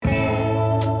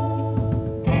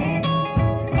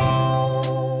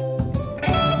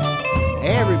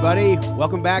everybody.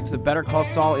 Welcome back to the Better Call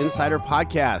Saul Insider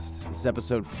Podcast. This is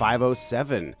episode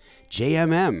 507,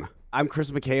 JMM. I'm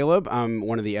Chris McCaleb. I'm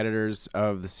one of the editors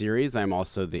of the series. I'm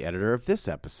also the editor of this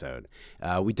episode.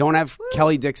 We don't have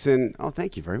Kelly Dixon. Oh,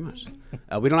 thank you very much.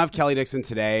 We don't have Kelly Dixon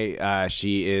today.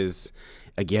 She is,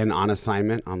 again, on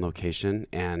assignment, on location,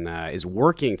 and is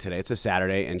working today. It's a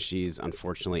Saturday, and she's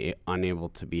unfortunately unable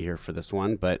to be here for this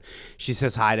one. But she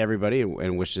says hi to everybody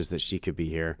and wishes that she could be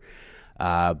here.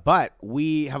 But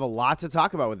we have a lot to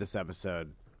talk about with this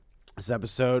episode. This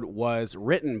episode was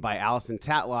written by Allison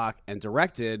Tatlock and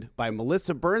directed by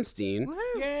Melissa Bernstein. Woo.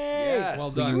 Yay! Yes. Well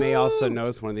So done. you may also know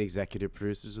as one of the executive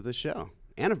producers of the show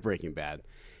and of Breaking Bad.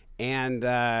 And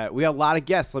we have a lot of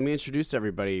guests. Let me introduce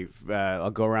everybody. I'll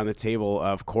go around the table.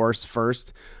 Of course,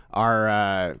 first,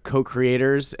 our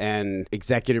co-creators and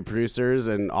executive producers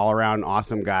and all-around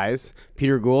awesome guys,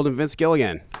 Peter Gould and Vince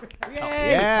Gilligan. Yay!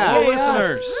 Yeah. Hello, Yay,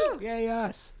 listeners. Us. Yay,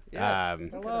 us. Yes.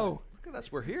 Hello. Look at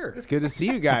us. We're here. It's good to see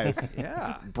you guys.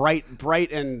 Yeah. Bright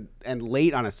and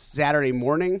late on a Saturday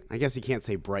morning. I guess you can't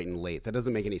say bright and late. That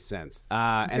doesn't make any sense.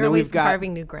 And You're then always we've got.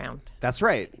 carving new ground. That's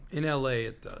right. In LA,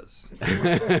 it does.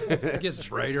 It gets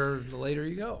brighter the later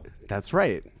you go. That's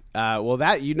right. Well,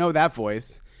 that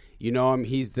voice. You know him.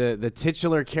 He's the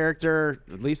titular character,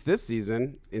 at least this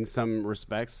season, in some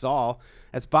respects. Saul.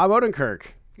 That's Bob Odenkirk.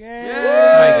 Yay!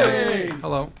 Hi, guys.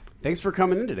 Hello. Thanks for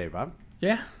coming in today, Bob.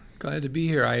 Yeah. Glad to be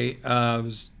here. I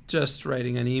was just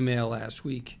writing an email last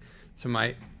week to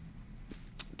my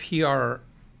PR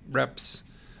reps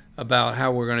about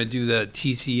how we're going to do the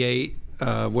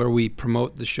TCA where we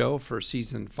promote the show for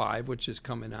season 5, which is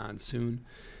coming on soon,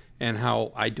 and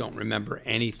how I don't remember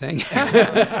anything.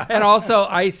 And also,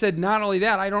 I said not only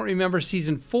that, I don't remember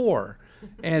season 4,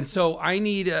 and so I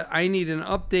need an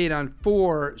update on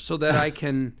 4 so that I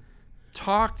can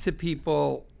talk to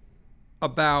people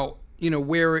about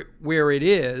where it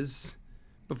is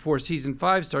before season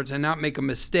 5 starts and not make a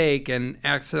mistake and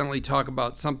accidentally talk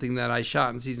about something that I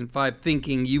shot in season 5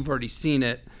 thinking you've already seen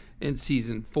it in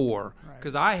season 4,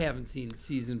 because I haven't seen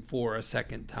season 4 a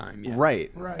second time yet.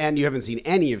 Right. And you haven't seen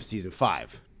any of season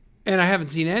 5. And I haven't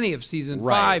seen any of season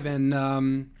Right. 5.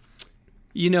 And,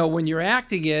 when you're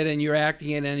acting it and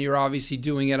you're obviously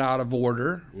doing it out of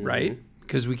order, right?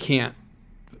 Because you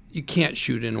can't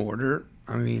shoot in order.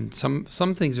 I mean, some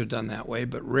things are done that way,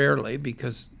 but rarely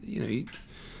because,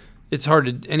 it's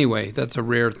hard to, anyway, that's a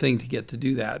rare thing to get to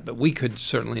do that, but we could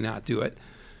certainly not do it.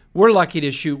 We're lucky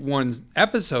to shoot one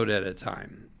episode at a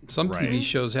time. Some TV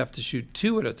shows have to shoot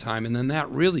 2 at a time, and then that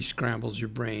really scrambles your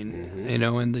brain,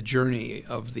 and the journey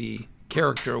of the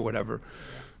character or whatever.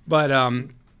 But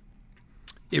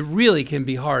it really can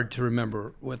be hard to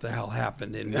remember what the hell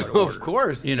happened in what order. Of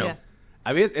course. Yeah.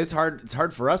 I mean, it's hard. It's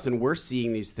hard for us, and we're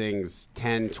seeing these things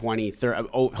 10, 20, 30,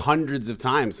 hundreds of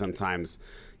times sometimes,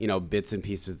 bits and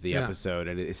pieces of the episode.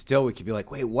 And it's still, we could be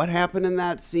like, wait, what happened in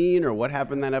that scene or what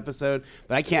happened in that episode?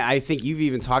 But I think you've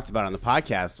even talked about it on the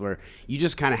podcast where you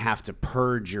just kind of have to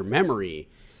purge your memory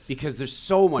because there's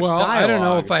so much dialogue. I don't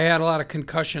know if I had a lot of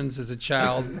concussions as a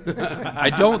child. I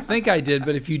don't think I did,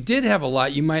 but if you did have a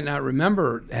lot, you might not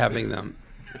remember having them.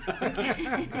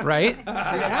 Right?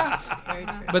 Yeah. Very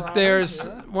true. But there's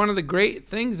one of the great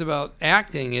things about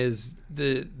acting is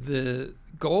the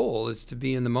goal is to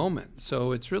be in the moment.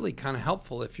 So it's really kind of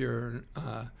helpful if you're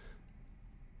a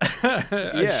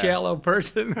shallow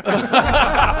person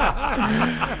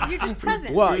You're just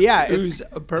present. Well, yeah. who's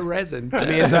present. I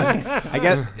mean, I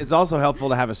guess it's also helpful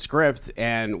to have a script,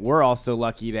 and we're also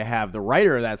lucky to have the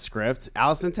writer of that script,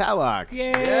 Allison Tatlock.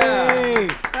 Yay!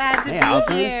 Glad to Hey, be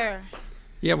Allison. here.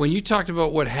 Yeah, when you talked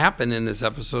about what happened in this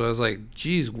episode, I was like,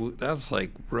 "Geez, that's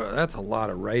a lot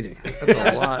of writing. That's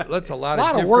a lot. That's a lot,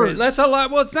 Lot of different, words. That's a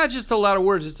lot. Well, it's not just a lot of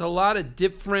words. It's a lot of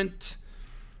different,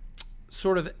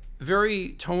 sort of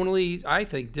very tonally, I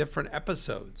think, different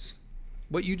episodes.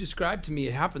 What you described to me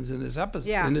happens in this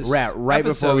episode. Yeah. In this Right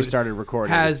before we episode started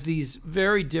recording. has these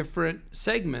very different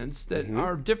segments that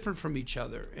are different from each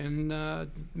other and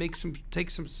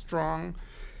take some strong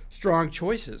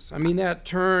choices. I mean, that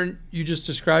turn you just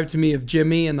described to me of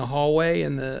Jimmy in the hallway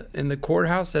in the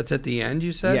courthouse, that's at the end,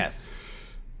 you said? Yes.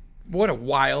 What a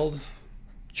wild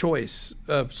choice,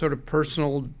 sort of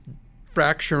personal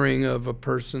fracturing of a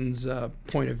person's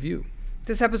point of view.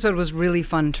 This episode was really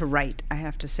fun to write, I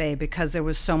have to say, because there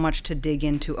was so much to dig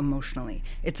into emotionally.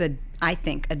 It's a I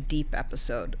think, a deep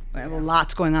episode.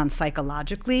 Lots going on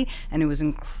psychologically, and it was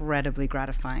incredibly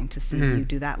gratifying to see you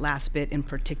do that last bit in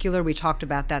particular. We talked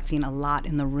about that scene a lot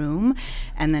in the room,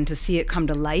 and then to see it come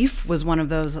to life was one of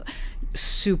those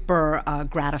super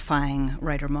gratifying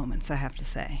writer moments, I have to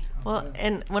say. Well,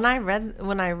 and when I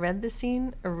read the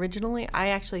scene originally, I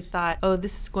actually thought, oh,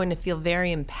 this is going to feel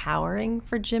very empowering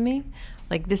for Jimmy.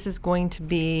 Like, this is going to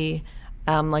be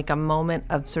like a moment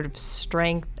of sort of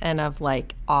strength and of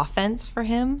like offense for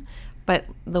him. But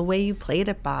the way you played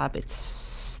it, Bob,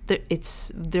 there's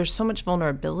so much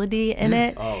vulnerability in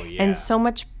it, and so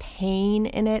much pain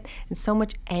in it, and so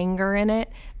much anger in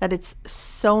it that it's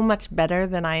so much better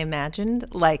than I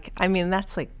imagined. Like, I mean,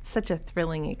 that's like such a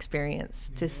thrilling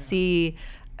experience to see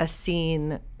a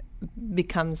scene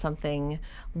become something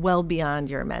well beyond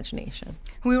your imagination.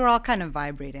 We were all kind of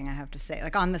vibrating, I have to say,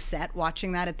 like on the set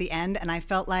watching that at the end, and I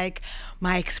felt like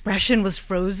my expression was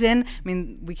frozen. I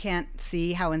mean, we can't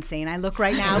see how insane I look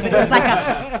right now, but it was like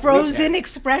a frozen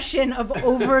expression of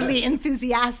overly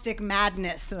enthusiastic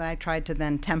madness that I tried to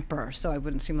then temper so I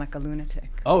wouldn't seem like a lunatic.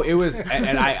 Oh, it was,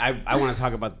 and I want to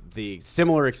talk about the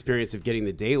similar experience of getting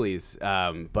the dailies,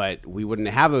 but we wouldn't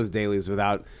have those dailies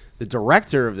without the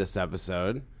director of this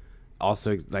episode.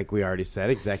 Also, like we already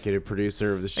said, executive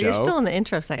producer of the show. You're still in the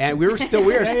intro section. And we're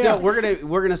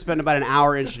gonna spend about an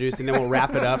hour introducing, then we'll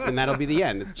wrap it up, and that'll be the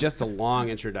end. It's just a long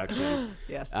introduction.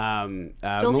 Yes.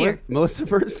 Still here. Melissa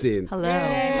Bernstein. Hello.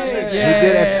 You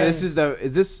did it.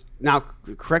 Is this now?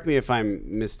 Correct me if I'm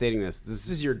misstating this. This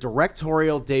is your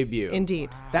directorial debut.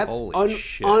 Indeed. That's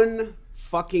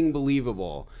unfucking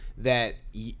believable that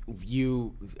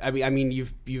you. I mean,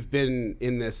 you've been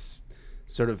in this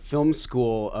sort of film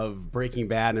school of Breaking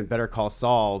Bad and Better Call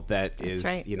Saul that is,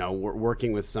 right. We're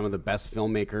working with some of the best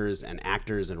filmmakers and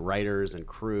actors and writers and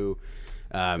crew,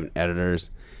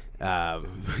 editors, around.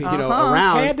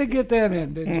 Had to get them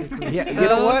in, didn't you, Chris? Yeah, you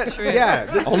know what? True. Yeah,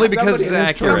 this Only is because it's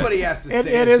accurate. somebody has to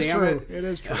say It is damn true. It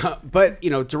is true. But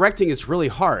directing is really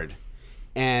hard,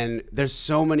 and there's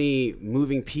so many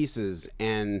moving pieces,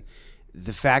 and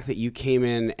the fact that you came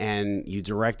in and you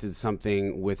directed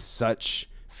something with such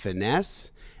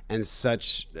finesse and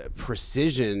such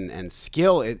precision and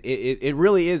skill, it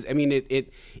really is. I mean,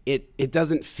 it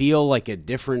doesn't feel like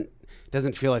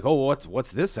doesn't feel like, oh,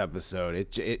 what's this episode?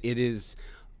 It is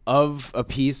of a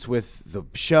piece with the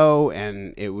show,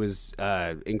 and it was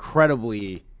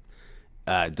incredibly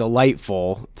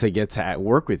delightful to get to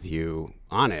work with you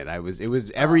on it. It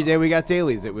was every day we got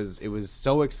dailies. It was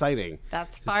so exciting.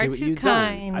 That's to far see what too you've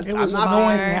done. kind. It was I'm not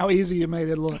annoying being- how easy you made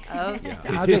it look. Oh,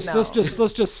 Let's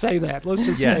just say that. Let's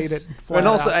just state it. flat And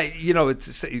also, out.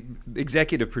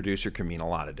 executive producer can mean a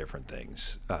lot of different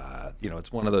things.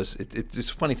 It's one of those. It's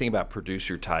a funny thing about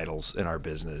producer titles in our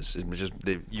business. It's just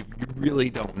you really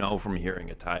don't know from hearing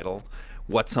a title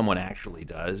what someone actually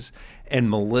does. And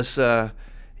Melissa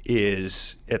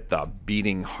is at the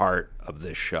beating heart of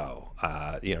this show.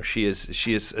 She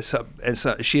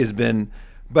has been,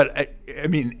 but I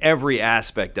mean every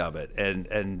aspect of it,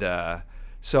 and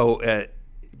so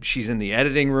she's in the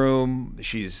editing room.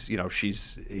 She's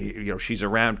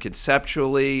around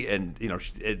conceptually,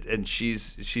 and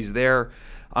she's there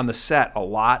on the set a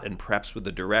lot and preps with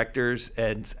the directors.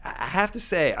 And I have to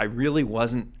say, I really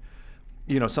wasn't.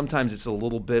 Sometimes it's a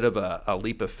little bit of a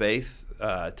leap of faith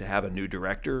to have a new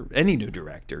director, any new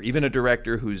director, even a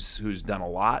director who's done a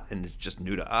lot and is just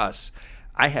new to us.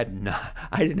 I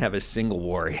didn't have a single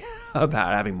worry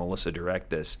about having Melissa direct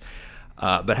this.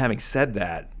 But having said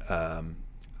that,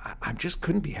 I just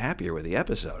couldn't be happier with the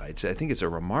episode. I think it's a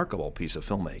remarkable piece of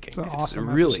filmmaking. It's an awesome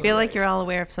really. I feel like you're all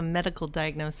aware of some medical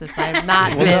diagnosis I have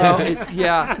not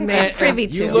been made privy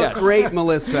to. You look great,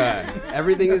 Melissa.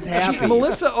 Everything is happy.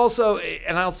 Melissa also,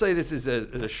 and I'll say this as a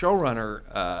showrunner,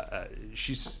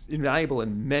 she's invaluable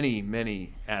in many,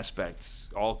 many aspects,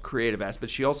 all creative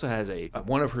aspects. She also has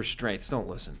one of her strengths. Don't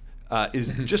listen.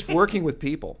 Is just working with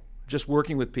people. Just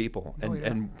working with people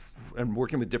and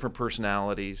working with different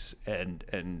personalities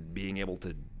and being able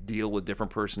to deal with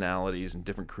different personalities and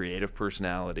different creative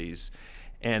personalities.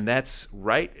 And that's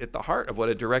right at the heart of what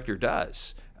a director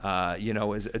does.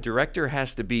 As a director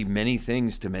has to be many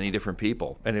things to many different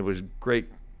people. And it was great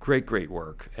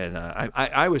work. And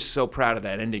I was so proud of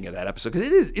that ending of that episode,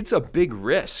 because it's a big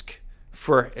risk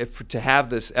to have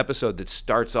this episode that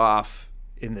starts off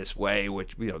in this way,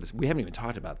 which we haven't even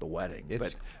talked about the wedding.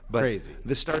 It's but crazy.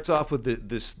 This starts off with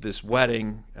this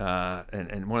wedding,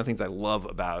 and one of the things I love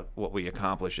about what we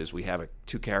accomplish is we have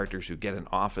two characters who get an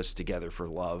office together for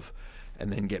love,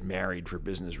 and then get married for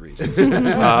business reasons.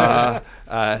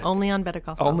 Only on Better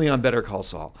Call Saul. Only on Better Call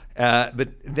Saul. And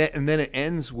then it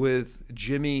ends with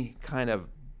Jimmy kind of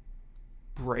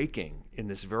breaking in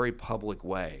this very public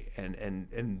way,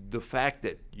 and the fact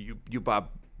that you Bob,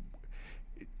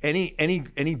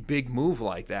 any big move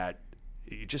like that,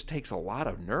 it just takes a lot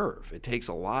of nerve. It takes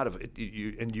a lot of it.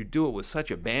 You do it with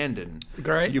such abandon.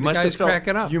 Great. You The must guy's have felt.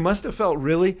 cracking up. You must have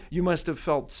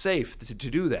felt safe to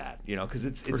do that. Because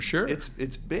it's For sure.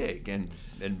 It's big and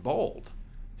bold.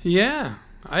 Yeah,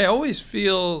 I always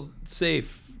feel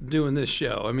safe doing this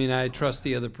show. I mean, I trust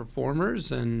the other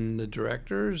performers and the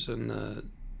directors and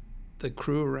the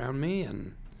crew around me,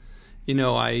 and I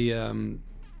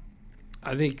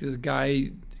think the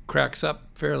guy cracks up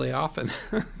fairly often.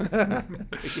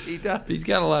 He does. He's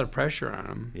got a lot of pressure on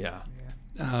him. Yeah.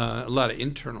 A lot of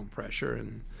internal pressure,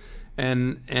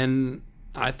 and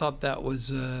I thought that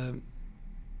was,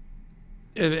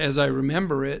 as I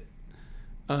remember it,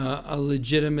 a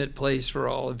legitimate place for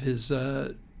all of his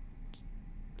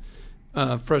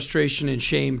frustration and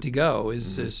shame to go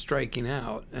is striking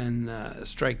out and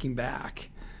striking back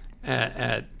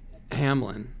at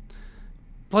Hamlin.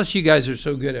 Plus, you guys are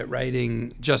so good at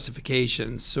writing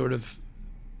justifications, sort of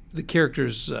the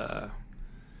characters'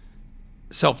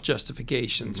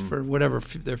 self-justifications for whatever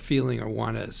they're feeling or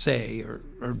want to say or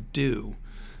do,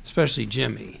 especially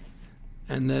Jimmy.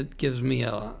 And that gives me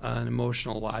an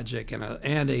emotional logic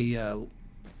and a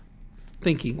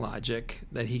thinking logic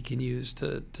that he can use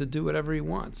to do whatever he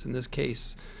wants. In this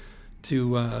case,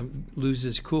 to lose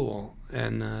his cool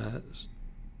and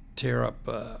tear up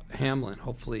Hamlin,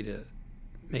 hopefully to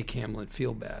make Hamlin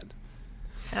feel bad.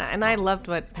 And I loved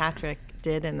what Patrick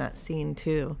did in that scene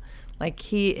too. Like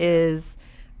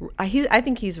I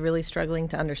think he's really struggling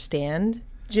to understand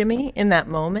Jimmy in that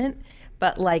moment.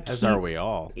 But as are we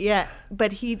all. Yeah,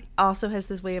 but he also has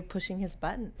this way of pushing his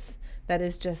buttons that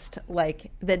is just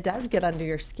that does get under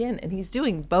your skin, and he's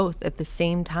doing both at the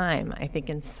same time. I think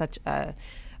in such a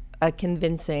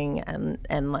convincing and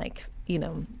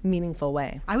meaningful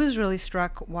way. I was really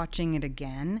struck watching it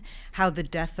again how the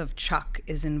death of Chuck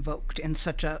is invoked in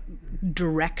such a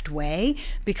direct way,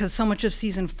 because so much of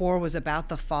season 4 was about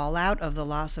the fallout of the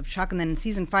loss of Chuck, and then in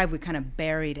season 5 we kind of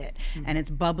buried it and it's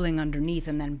bubbling underneath,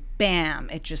 and then bam,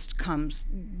 it just comes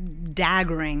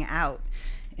daggering out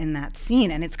in that scene,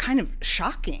 and it's kind of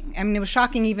shocking. I mean, it was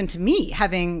shocking even to me,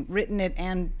 having written it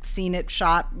and seen it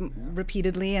shot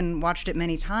repeatedly and watched it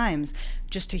many times,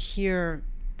 just to hear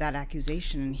that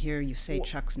accusation and hear you say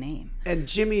Chuck's name. And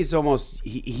Jimmy's almost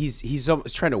he's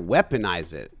almost trying to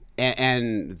weaponize it,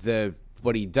 and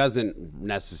what he doesn't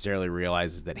necessarily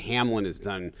realize is that Hamlin has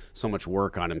done so much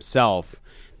work on himself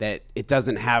that it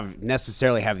doesn't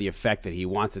necessarily have the effect that he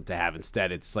wants it to have.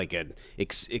 Instead, it's like an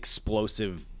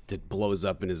explosive that blows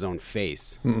up in his own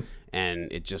face,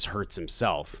 and it just hurts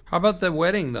himself. How about the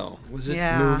wedding, though? Was it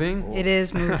moving? It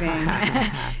is moving.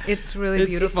 It's really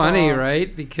beautiful. It's funny,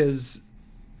 right? Because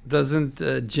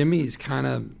doesn't Jimmy's kind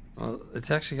of,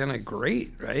 it's actually kind of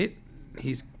great, right?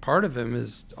 He's part of him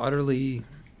is utterly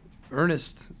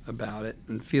earnest about it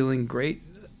and feeling great,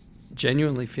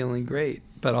 genuinely feeling great,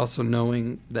 but also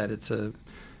knowing that it's a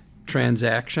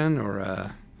transaction or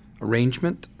a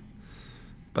arrangement,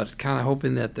 but kind of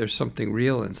hoping that there's something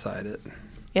real inside it.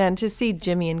 Yeah, and to see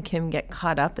Jimmy and Kim get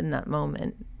caught up in that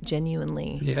moment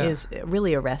genuinely is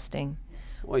really arresting.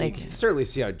 Well, you can certainly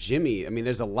see how Jimmy. I mean,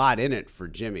 there's a lot in it for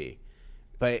Jimmy,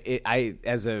 but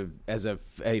as a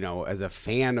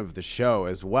fan of the show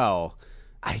as well,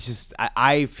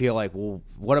 I feel like, well,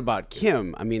 what about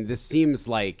Kim? I mean, this seems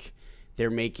like they're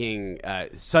making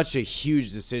such a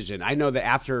huge decision. I know that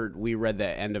after we read the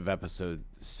end of episode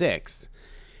 6.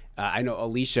 I know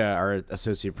Alicia, our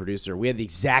associate producer, we had the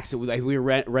exact we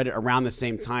read it around the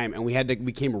same time, and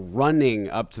we came running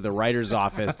up to the writer's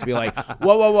office to be like,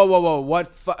 whoa,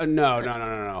 what?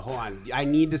 No, hold on, I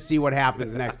need to see what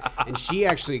happens next. And she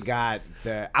actually got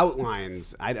the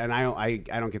outlines. I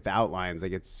don't get the outlines. I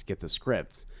get the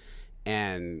scripts.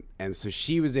 And so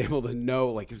she was able to know,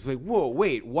 like whoa,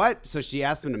 wait, what? So she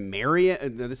asked him to marry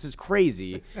it. This is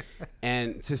crazy.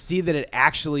 And to see that it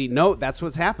actually, no, that's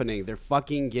what's happening. They're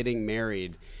fucking getting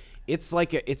married. It's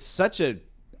like it's such a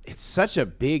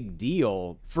big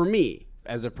deal for me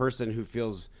as a person who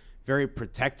feels very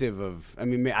protective of. I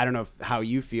mean, I don't know how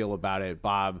you feel about it,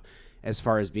 Bob, as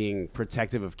far as being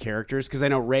protective of characters, because I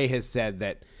know Ray has said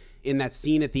that. In that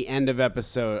scene at the end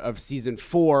of season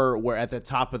 4, where at the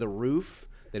top of the roof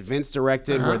that Vince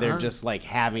directed, where they're just like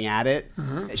having at it,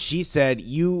 she said,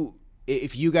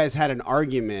 if you guys had an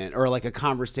argument or like a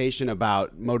conversation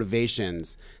about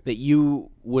motivations, that you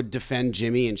would defend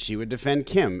Jimmy and she would defend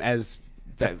Kim,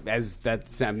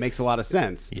 that makes a lot of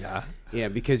sense. Yeah,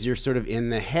 because you're sort of in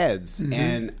the heads,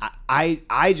 and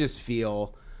I just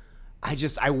feel,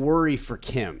 I worry for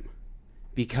Kim.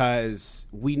 because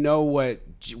we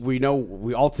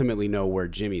ultimately know where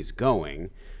Jimmy's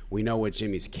going. We know what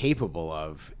Jimmy's capable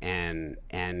of, and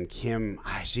Kim,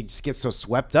 she just gets so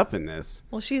swept up in this.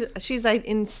 Well, she's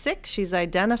in 6. She's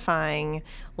identifying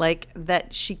like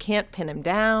that she can't pin him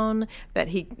down. That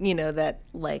he, that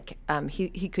like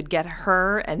he could get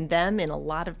her and them in a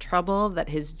lot of trouble. That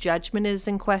his judgment is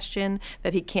in question.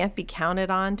 That he can't be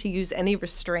counted on to use any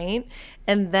restraint.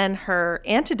 And then her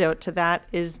antidote to that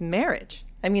is marriage.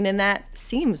 I mean, and that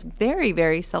seems very,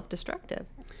 very self-destructive.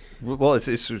 Well, it's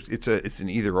an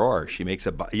either or. She makes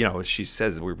she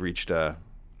says we've reached the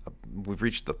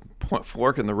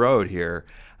fork in the road here.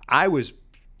 I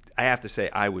have to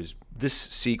say, this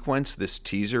sequence, this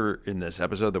teaser in this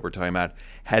episode that we're talking about,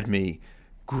 had me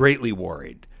greatly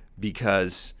worried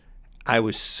because I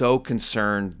was so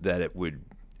concerned that it would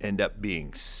end up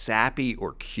being sappy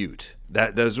or cute.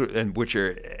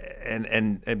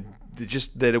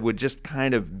 Just that it would just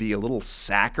kind of be a little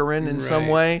saccharine in some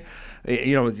way.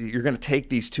 You're going to take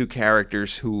these two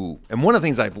characters and one of the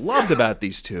things I've loved about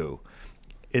these two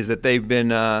is that they've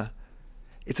been,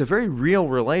 it's a very real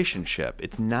relationship.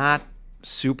 It's not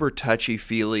super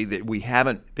touchy-feely, that we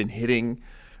haven't been hitting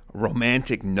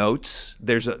romantic notes.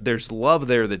 There's love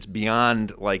there that's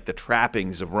beyond like the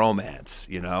trappings of romance,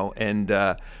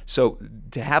 and so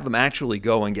to have them actually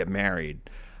go and get married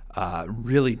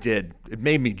really did. It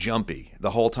made me jumpy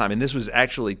the whole time. And this was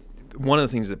actually one of the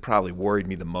things that probably worried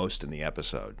me the most in the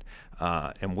episode.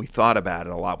 And we thought about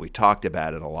it a lot. We talked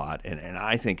about it a lot. And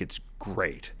I think it's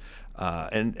great.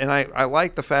 And I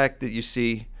like the fact that you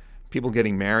see people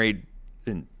getting married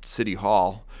in City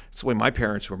Hall. It's the way my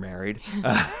parents were married.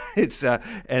 And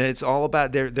it's all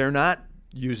about, they're not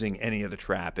using any of the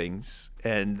trappings.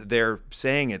 And they're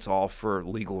saying it's all for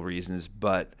legal reasons,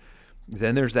 but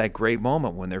then there's that great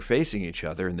moment when they're facing each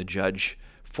other and the judge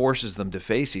forces them to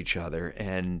face each other,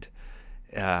 and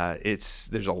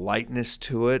there's a lightness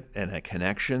to it and a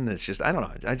connection that's just, I don't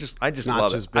know, I just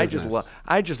love it.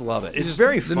 I just love it. It's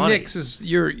very funny. The mix is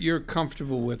you're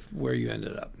comfortable with where you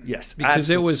ended up. Yes, because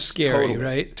it was scary,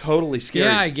 right? Totally scary.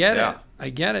 Yeah, I get it. I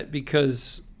get it,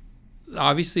 because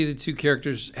obviously the two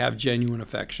characters have genuine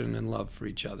affection and love for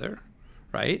each other.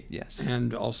 Right? Yes.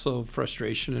 And also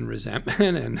frustration and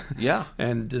resentment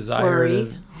and desire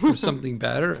for something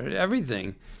better,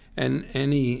 everything. And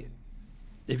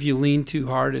if you lean too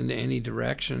hard into any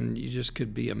direction, you just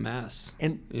could be a mess.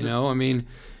 And I mean,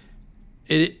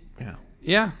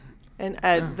 yeah. And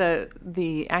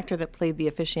the actor that played the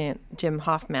officiant, Jim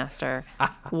Hoffmaster,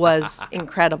 was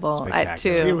incredible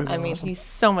too. I mean, he's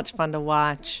so much fun to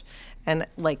watch. And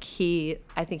like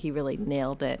I think he really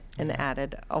nailed it and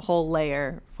added a whole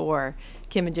layer for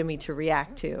Kim and Jimmy to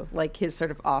react to, like his sort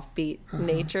of offbeat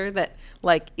nature that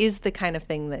like is the kind of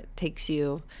thing that takes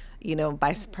you,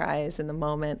 by surprise in the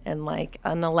moment and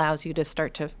allows you to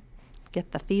start to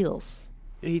get the feels.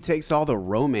 He takes all the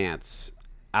romance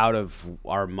out of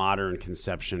our modern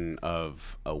conception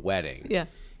of a wedding. Yeah.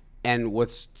 And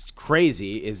what's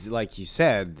crazy is, like you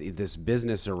said, this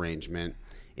business arrangement,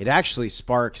 it actually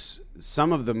sparks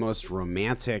some of the most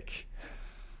romantic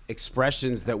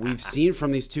expressions that we've seen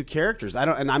from these two characters.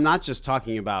 And I'm not just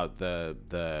talking about the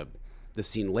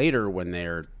scene later when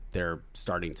they're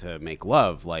starting to make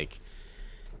love, like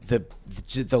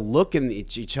the look in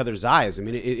each other's eyes. I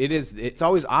mean, it's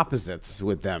always opposites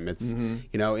with them. It's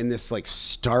in this like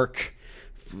stark,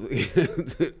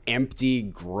 empty,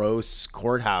 gross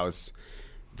courthouse,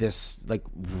 this like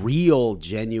real,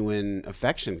 genuine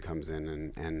affection comes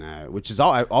in, and which is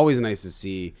always nice to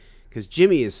see, because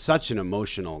Jimmy is such an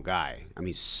emotional guy. I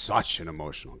mean, such an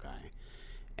emotional guy,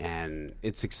 and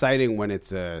it's exciting when it's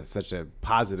such a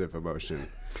positive emotion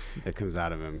that comes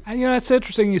out of him. And it's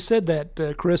interesting you said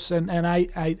that, Chris, and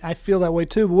I feel that way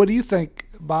too. But what do you think,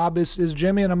 Bob? Is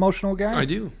Jimmy an emotional guy? I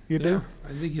do. You do?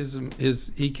 I think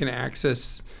he can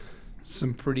access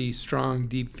some pretty strong,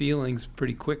 deep feelings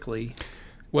pretty quickly.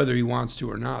 Whether he wants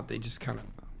to or not, they just kind of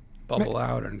bubble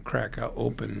out and crack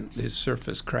open. His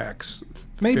surface cracks.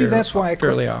 Maybe that's why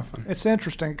fairly often. It's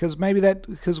interesting because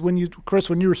when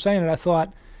you were saying it, I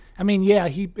thought, I mean, yeah,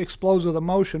 he explodes with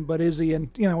emotion, but is he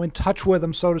in touch with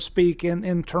him, so to speak,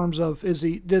 in terms of is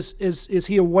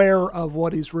he aware of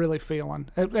what he's really feeling?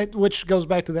 Which goes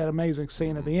back to that amazing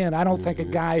scene at the end. I don't think a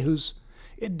guy who's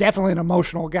definitely an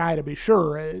emotional guy, to be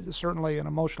sure, certainly an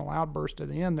emotional outburst at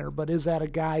the end there, but is that a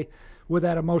guy? Would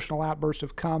that emotional outburst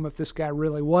have come if this guy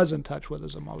really was in touch with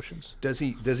his emotions? Does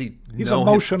he He's know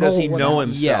emotional. Does he know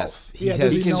himself? Yes. He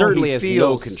certainly has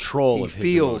no control of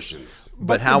his emotions.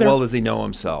 But how well does he know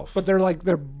himself? But they're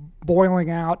boiling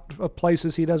out of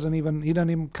places he doesn't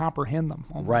even comprehend them.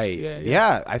 Almost. Right.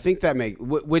 Yeah. I think that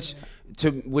which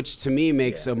to me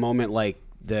makes a moment like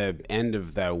the end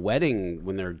of the wedding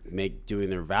when they're doing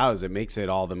their vows. It makes it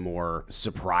all the more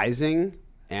surprising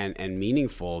and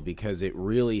meaningful because it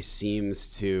really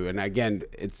seems to. And again,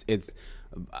 it's.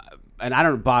 And I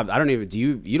don't, Bob. I don't even.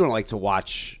 You don't like to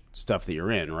watch stuff that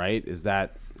you're in, right? Is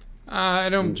that? I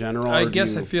don't. In general, I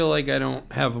guess I feel like I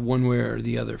don't have one way or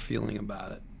the other feeling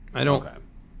about it. I don't. Okay.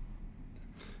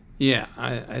 Yeah,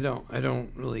 I don't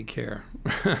really care.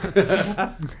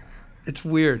 It's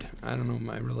weird. I don't know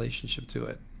my relationship to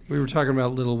it. We were talking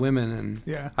about Little Women,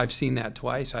 and I've seen that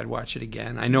twice. I'd watch it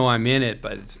again. I know I'm in it,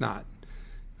 but it's not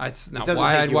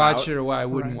why I'd watch it or why I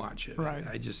wouldn't watch it. Right.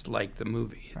 I just like the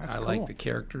movie. That's I cool. like the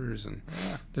characters, and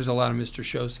there's a lot of Mr.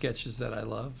 Show sketches that I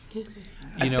love.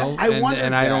 I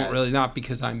don't really, not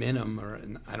because I'm in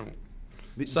them, I don't.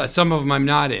 So some of them I'm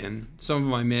not in, some of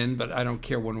them I'm in, but I don't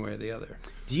care one way or the other.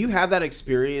 Do you have that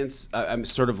experience? I'm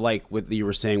sort of like what you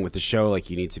were saying with the show. Like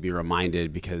you need to be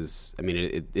reminded because I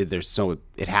mean,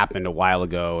 it happened a while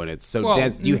ago and it's so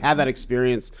dense. Do you have that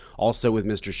experience also with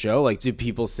Mr. Show? Like, do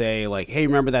people say like, "Hey,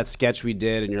 remember that sketch we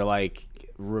did?" And you're like,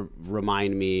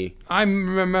 "Remind me." I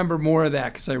remember more of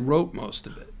that because I wrote most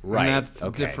of it. Right. And that's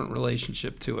a different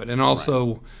relationship to it, and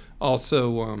also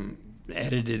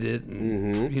edited it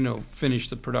and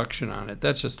finished the production on it.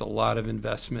 That's just a lot of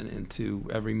investment into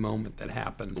every moment that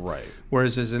happened. Right.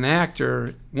 Whereas as an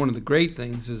actor, one of the great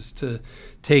things is to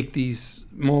take these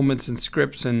moments and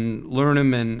scripts and learn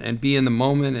them and be in the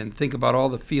moment and think about all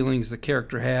the feelings the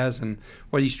character has and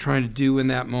what he's trying to do in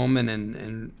that moment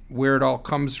and where it all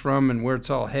comes from and where it's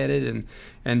all headed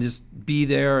and just be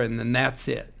there, and then that's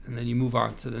it. And then you move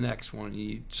on to the next one.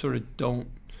 You sort of don't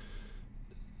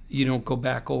go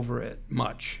back over it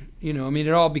much. I mean,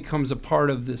 it all becomes a part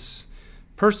of this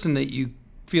person that you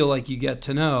feel like you get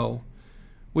to know,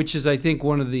 which is, I think,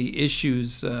 one of the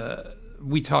issues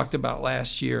we talked about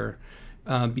last year,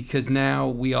 because now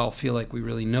we all feel like we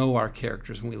really know our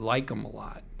characters and we like them a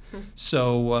lot.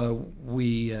 So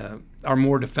we are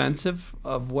more defensive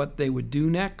of what they would do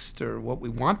next or what we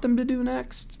want them to do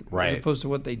next, right, as opposed to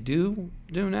what they do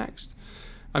next.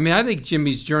 I mean, I think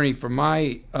Jimmy's journey, from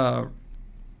my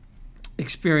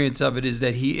experience of it, is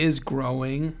that he is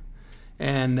growing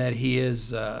and that he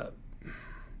is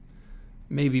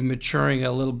maybe maturing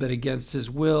a little bit against his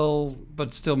will,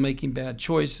 but still making bad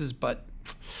choices. But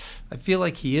I feel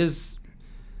like he's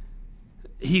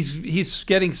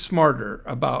getting smarter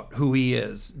about who he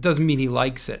is. Doesn't mean he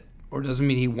likes it, or doesn't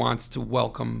mean he wants to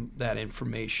welcome that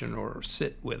information or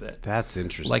sit with it. That's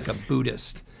interesting. Like a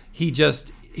Buddhist. He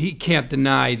can't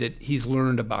deny that he's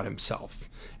learned about himself.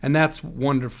 And that's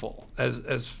wonderful.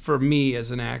 As for me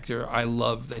as an actor, I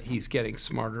love that he's getting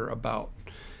smarter about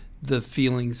the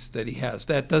feelings that he has.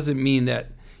 That doesn't mean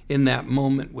that in that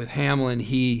moment with Hamlin,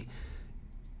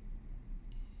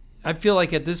 I feel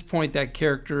like at this point that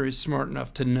character is smart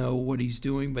enough to know what he's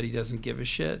doing, but he doesn't give a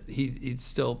shit. He'd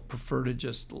still prefer to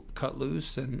just cut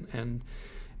loose and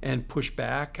push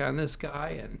back on this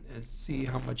guy and see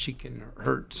how much he can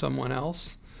hurt someone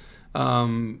else,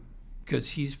 because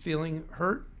he's feeling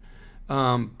hurt.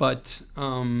 But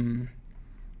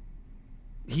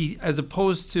he, as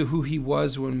opposed to who he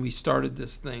was when we started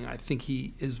this thing, I think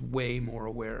he is way more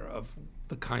aware of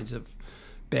the kinds of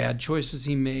bad choices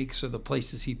he makes or the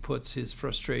places he puts his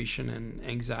frustration and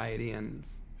anxiety and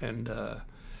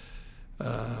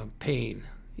pain.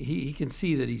 He can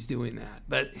see that he's doing that,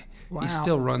 but he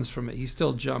still runs from it. He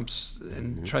still jumps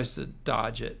and tries to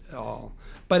dodge it all.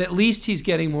 But at least he's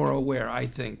getting more aware, I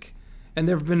think. And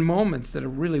there have been moments that are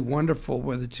really wonderful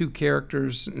where the two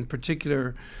characters, in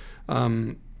particular,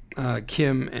 Kim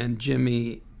and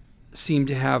Jimmy, seem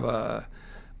to have a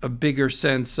bigger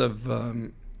sense of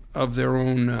their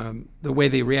own, the way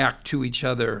they react to each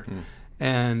other,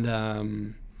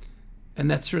 and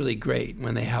that's really great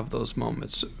when they have those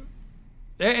moments.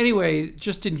 Anyway,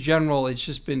 just in general, it's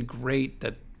just been great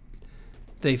that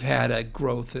they've had a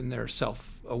growth in their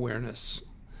self-awareness.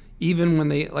 Even when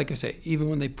they, like I say, even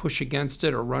when they push against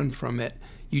it or run from it,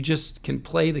 you just can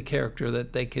play the character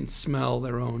that they can smell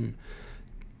their own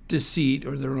deceit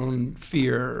or their own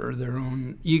fear or their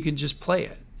own, you can just play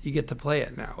it. You get to play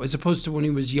it now, as opposed to when he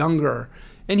was younger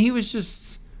and he was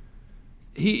just,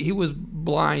 he was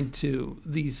blind to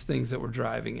these things that were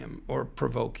driving him or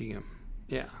provoking him.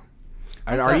 Yeah.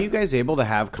 Are you guys able to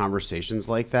have conversations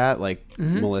like that? Like,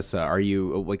 Melissa, are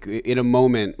you like in a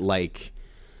moment like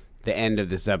the end of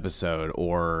this episode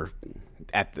or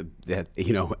at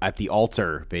the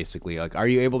altar, basically, like, are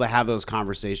you able to have those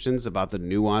conversations about the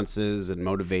nuances and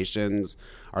motivations?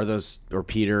 Are those, or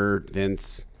Peter,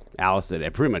 Vince, Allison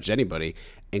and pretty much anybody,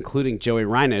 including Joey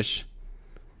Reinisch,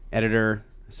 editor,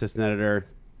 assistant editor,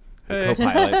 and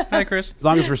co-pilot. Hi, Chris. As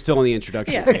long as we're still in the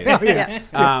introduction phase. Yes.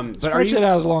 But are Stretch you? it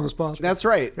out as long as possible. That's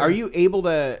right. Are you able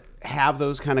to have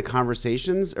those kind of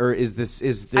conversations, or is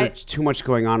there too much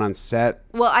going on set?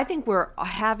 Well, I think we're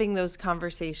having those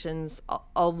conversations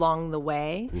along the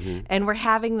way, and we're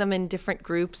having them in different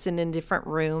groups and in different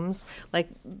rooms. Like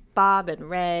Bob and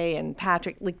Ray and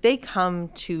Patrick, like they come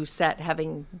to set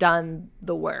having done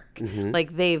the work.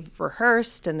 Like they've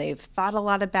rehearsed and they've thought a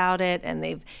lot about it, and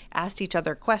they've asked each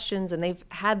other questions, and they've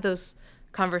had those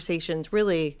conversations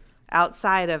really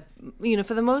outside of,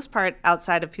 for the most part,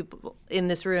 outside of people in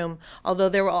this room, although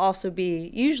there will also be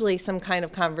usually some kind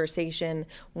of conversation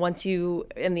once you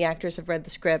and the actors have read the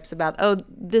scripts about, oh,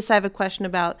 this I have a question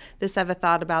about, this I have a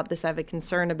thought about, this I have a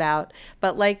concern about.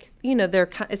 But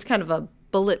it's kind of a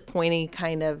bullet pointy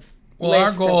kind of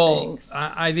list our goal, of things.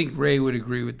 I think Ray would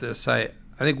agree with this. I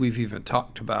think we've even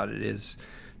talked about it, is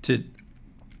to,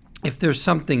 if there's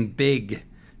something big,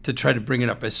 to try to bring it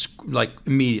up as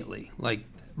immediately,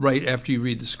 right after you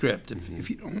read the script. If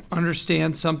you don't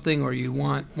understand something, or you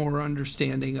want more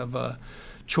understanding of a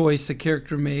choice the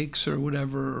character makes or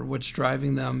whatever, or what's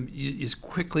driving them, as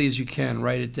quickly as you can,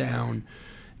 write it down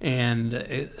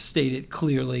and state it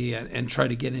clearly, and try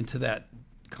to get into that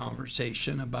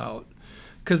conversation about,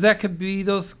 because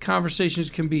those conversations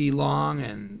can be long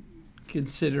and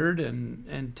considered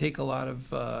and take a lot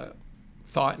of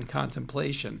thought and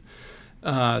contemplation.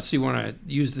 So you want to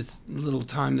use the little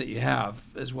time that you have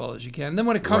as well as you can. And then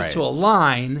when it comes to a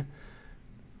line,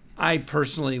 I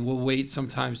personally will wait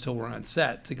sometimes till we're on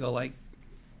set to go I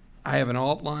have an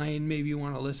alt line maybe you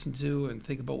want to listen to and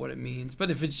think about what it means. But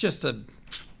if it's just a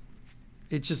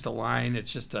line,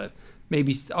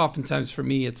 maybe oftentimes for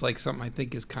me it's like something I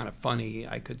think is kind of funny,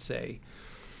 I could say.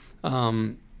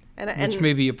 Which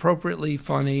may be appropriately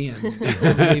funny and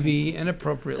maybe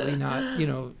inappropriately not,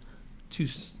 too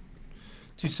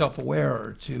self-aware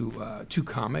or too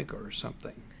comic or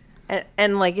something.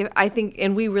 And I think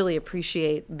we really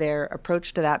appreciate their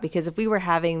approach to that, because if we were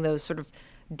having those sort of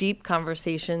deep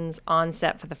conversations on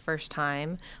set for the first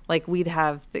time, we'd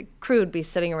have the crew would be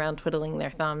sitting around twiddling their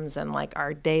thumbs, and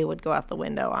our day would go out the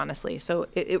window, honestly. So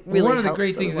it really one of the helps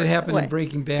great things that happened in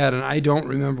Breaking Bad, and I don't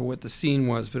remember what the scene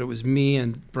was, but it was me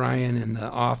and Brian in the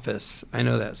office. I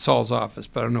know that, Saul's office,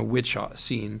 but I don't know which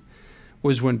scene,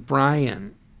 was when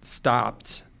Brian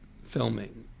stopped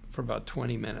filming for about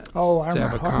 20 minutes to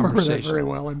have a conversation. I remember that very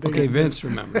well. Indeed. Okay, Vince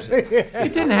remembers it.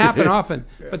 It didn't happen often,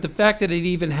 but the fact that it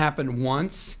even happened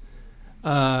once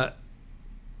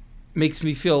makes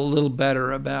me feel a little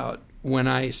better about when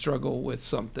I struggle with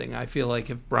something. I feel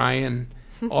like if Brian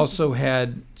also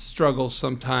had struggles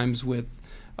sometimes with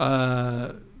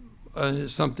something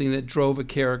that drove a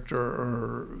character,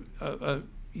 or a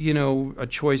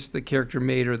choice the character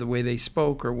made, or the way they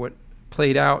spoke, or what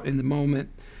played out in the moment,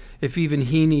 if even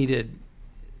he needed,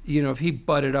 if he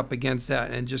butted up against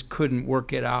that and just couldn't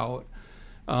work it out,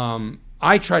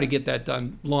 I try to get that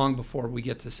done long before we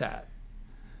get to set.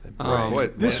 How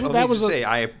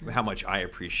much I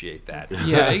appreciate that.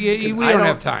 Yeah, we don't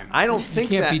have time. I don't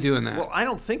think you can't be doing that. Well, I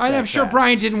don't think. I'm sure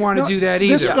Brian didn't want to do that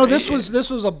either. This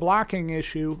was a blocking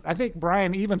issue. I think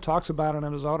Brian even talks about it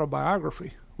in his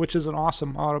autobiography, which is an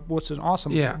awesome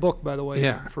book, by the way.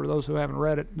 Yeah. For those who haven't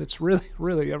read it, it's really,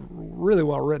 really, really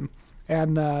well written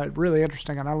and really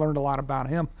interesting. And I learned a lot about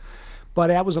him. But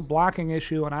that was a blocking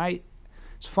issue, and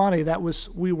it's funny,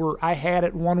 I had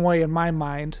it one way in my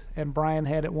mind, and Brian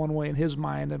had it one way in his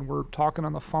mind, and we're talking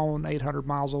on the phone 800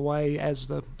 miles away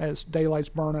as daylight's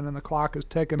burning and the clock is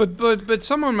ticking. But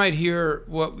someone might hear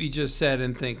what we just said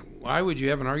and think, why would you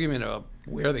have an argument about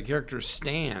where the characters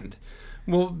stand?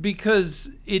 Well, because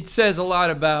it says a lot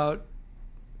about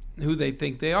who they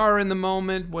think they are in the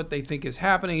moment, what they think is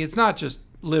happening. It's not just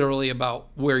literally about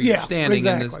where you're standing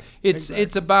in this.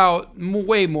 It's about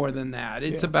way more than that.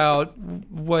 It's about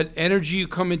what energy you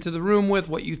come into the room with,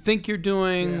 what you think you're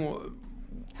doing,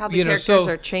 how the characters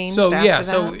are changed after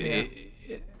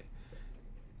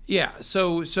that.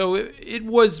 So it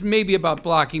was maybe about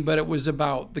blocking, but it was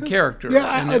about the character.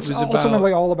 Yeah, and it's it was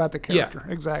ultimately all about the character.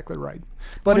 Yeah. Exactly right.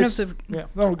 But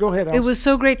go ahead, Elsa. It was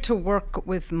so great to work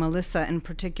with Melissa in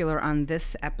particular on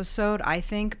this episode, I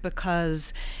think,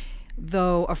 because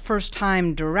though a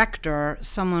first-time director,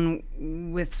 someone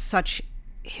with such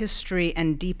history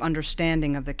and deep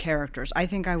understanding of the characters, I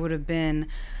think I would have been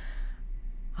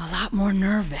a lot more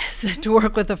nervous to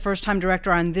work with a first-time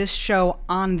director on this show,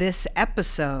 on this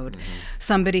episode.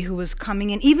 Somebody who was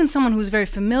coming in, even someone who was very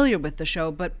familiar with the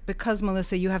show, but because,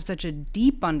 Melissa, you have such a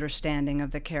deep understanding of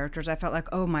the characters, I felt like,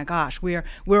 oh my gosh,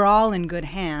 we're all in good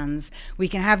hands. We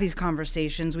can have these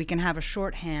conversations, we can have a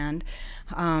shorthand,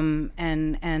 and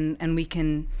we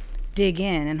can dig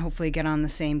in and hopefully get on the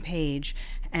same page,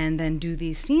 and then do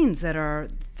these scenes that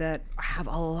have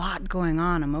a lot going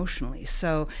on emotionally.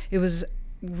 So it was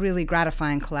really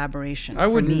gratifying collaboration. I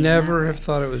would for me never have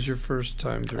thought it was your first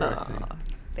time directing.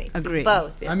 Thank Agreed. you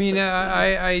both. I mean, So sweet.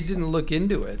 I didn't look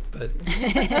into it, but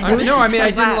I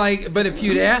didn't like. But if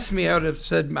you'd asked me, I would have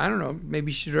said, I don't know,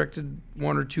 maybe she directed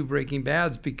 1 or 2 Breaking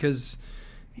Bads, because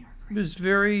it was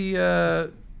very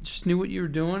just knew what you were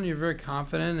doing. You're very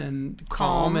confident and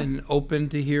calm and open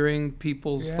to hearing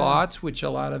people's thoughts, which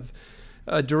a lot of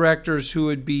directors who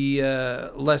would be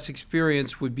less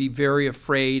experienced would be very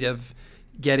afraid of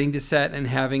getting to set and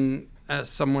having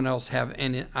someone else have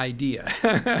an idea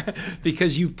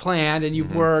because you've planned and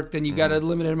you've worked and you've got a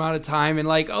limited amount of time, and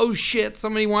like, oh shit,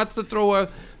 somebody wants to throw a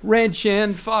wrench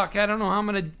in, fuck, I don't know how I'm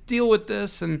gonna deal with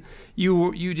this. And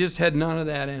you just had none of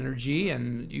that energy,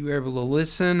 and you were able to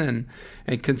listen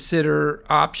and consider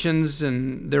options.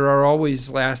 And there are always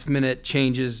last minute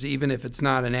changes, even if it's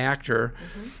not an actor,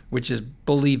 which is,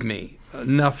 believe me,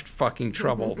 enough fucking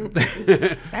trouble.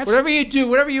 Whatever you do,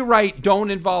 whatever you write, don't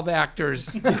involve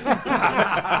actors. Even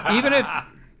if,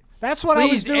 That's what I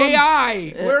was please, doing.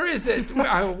 AI, where is it?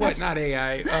 What, not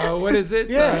AI, what is it?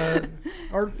 Yeah.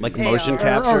 Or Like motion or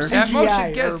capture? That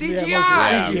CGI. CGI.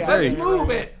 Yeah, Let's move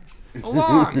it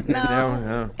along.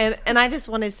 And I just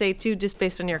wanted to say too, just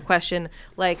based on your question,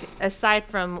 like aside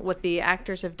from what the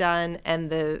actors have done and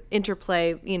the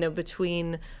interplay,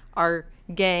 between our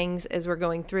gangs as we're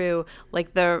going through,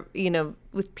 like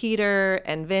with Peter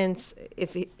and Vince,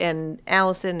 and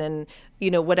Allison, and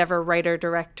whatever writer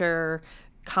director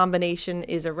combination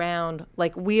is around,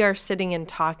 like we are sitting and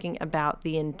talking about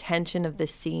the intention of the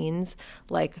scenes,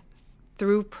 like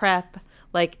through prep,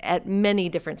 like at many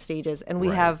different stages. And we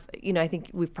have, I think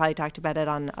we've probably talked about it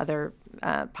on other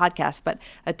podcasts, but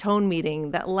a tone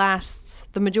meeting that lasts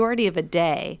the majority of a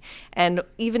day. And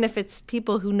even if it's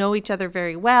people who know each other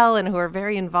very well and who are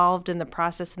very involved in the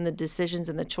process and the decisions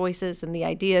and the choices and the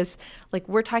ideas, like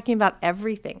we're talking about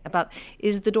everything about,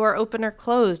 is the door open or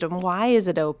closed, and why is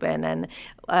it open? And,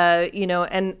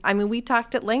 and I mean, we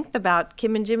talked at length about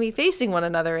Kim and Jimmy facing one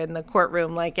another in the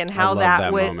courtroom, like, and how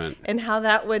that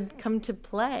would come to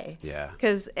play. Yeah.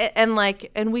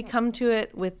 And we come to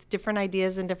it with different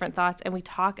ideas and different thoughts, and we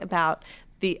talk about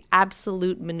the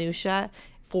absolute minutia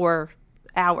for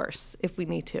hours if we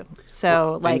need to.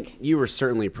 So, And you were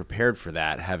certainly prepared for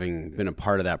that, having been a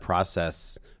part of that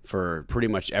process for pretty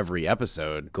much every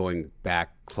episode, going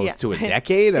back close to a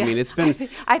decade. I mean, it's been.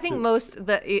 I think most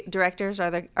the directors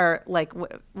are like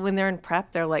when they're in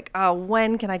prep, they're like, oh,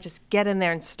 when can I just get in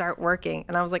there and start working?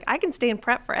 And I was like, I can stay in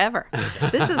prep forever.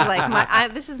 This is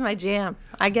like this is my jam.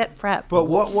 I get prep. But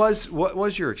what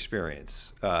was your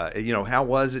experience? How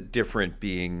was it different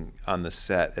being on the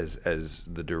set as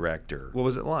the director? What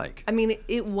was it like? I mean,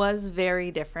 it was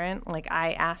very different. Like,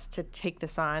 I asked to take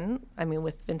this on, I mean,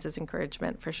 with Vince's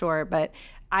encouragement for sure, but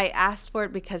I asked for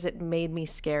it because it made me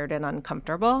scared and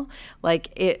uncomfortable. Like,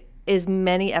 it is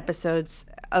many episodes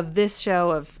of this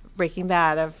show, of Breaking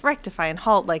Bad, of Rectify and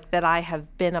Halt, like, that I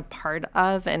have been a part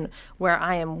of, and where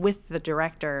I am with the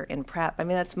director in prep. I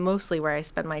mean, that's mostly where I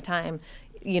spend my time,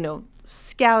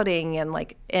 scouting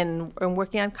and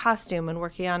working on costume and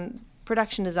working on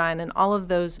production design and all of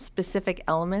those specific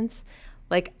elements.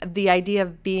 Like, the idea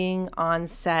of being on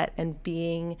set and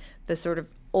being the sort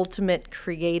of ultimate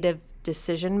creative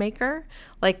decision maker,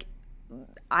 like,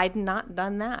 I'd not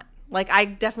done that. Like, I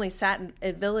definitely sat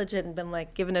at Village and been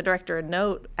like, given a director a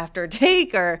note after a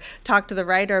take, or talked to the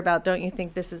writer about, don't you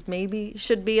think this is maybe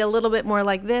should be a little bit more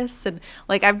like this? And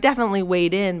like, I've definitely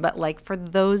weighed in, but like, for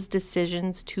those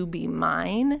decisions to be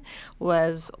mine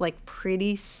was like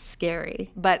pretty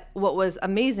scary. But what was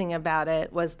amazing about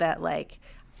it was that, like,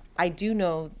 I do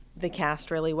know the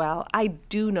cast really well. I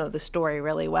do know the story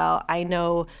really well. I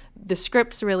know the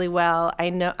scripts really well.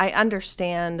 I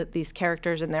understand these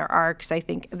characters and their arcs. I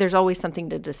think there's always something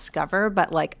to discover,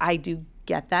 but like, I do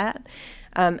get that.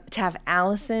 To have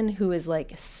Allison, who is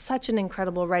like such an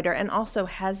incredible writer and also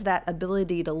has that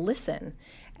ability to listen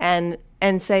and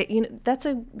say, that's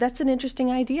an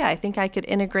interesting idea. I think I could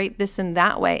integrate this in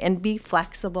that way, and be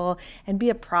flexible and be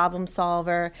a problem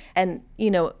solver, and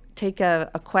take a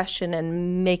question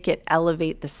and make it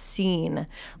elevate the scene.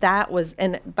 That was,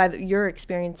 and your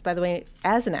experience, by the way,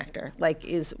 as an actor, like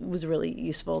was really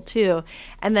useful too.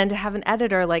 And then to have an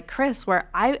editor like Chris, where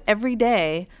every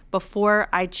day before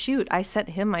I'd shoot, I sent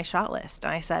him my shot list.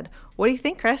 And I said, what do you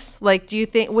think, Chris? Like, do you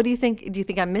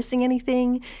think I'm missing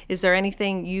anything? Is there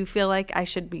anything you feel like I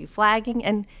should be flagging?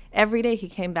 And every day he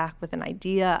came back with an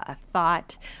idea, a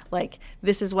thought, like,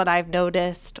 this is what I've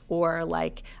noticed, or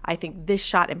like, I think this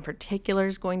shot in particular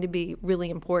is going to be really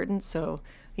important. So,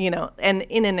 and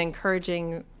in an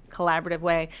encouraging, collaborative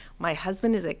way. My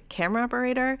husband is a camera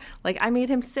operator. Like, I made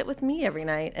him sit with me every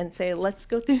night and say, let's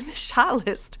go through the shot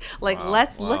list. Like,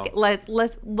 let's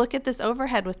look at this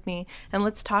overhead with me and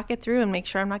let's talk it through and make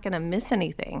sure I'm not going to miss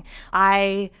anything.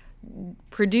 I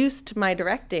produced my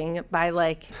directing by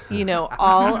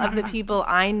all of the people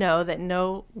I know that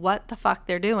know what the fuck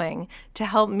they're doing to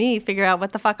help me figure out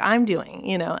what the fuck I'm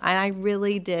doing, and I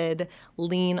really did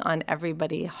lean on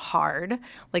everybody hard.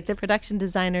 Like the production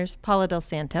designers, Paula Del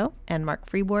Santo and Mark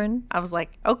Freeborn. I was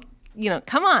like, oh,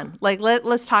 come on, like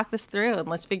let's talk this through and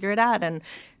let's figure it out. And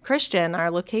Christian, our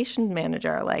location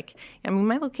manager,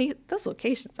 those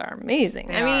locations are amazing.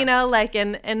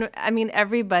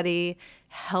 Everybody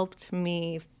helped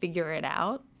me figure it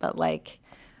out, but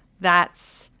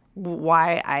that's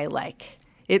why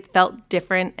it felt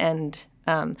different. And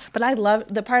but I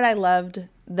loved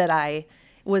that I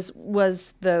was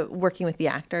the working with the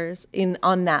actors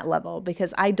on that level,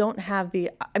 because I don't have I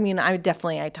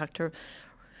talked to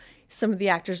some of the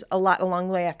actors a lot along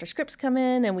the way after scripts come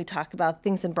in, and we talk about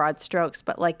things in broad strokes,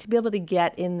 but to be able to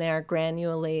get in there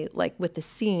granularly, with the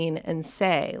scene and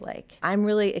say, I'm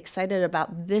really excited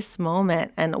about this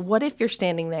moment, and what if you're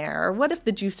standing there, or what if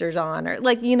the juicer's on, or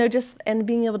and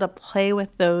being able to play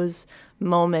with those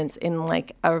moments in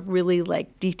a really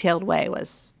detailed way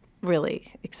was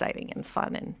really exciting and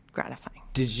fun and gratifying.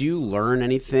 Did you learn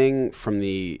anything from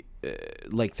when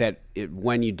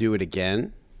you do it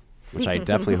again? Which I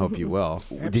definitely hope you will.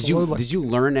 Did you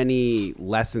learn any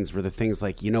lessons? Were there things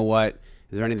like, what? Is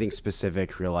there anything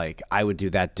specific where I would do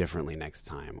that differently next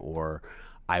time, or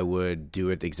I would do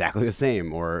it exactly the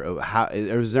same, or how?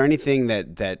 Or is there anything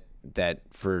that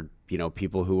for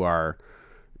people who are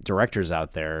directors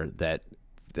out there that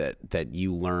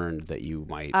you learned that you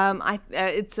might?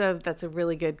 That's a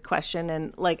really good question,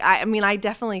 and I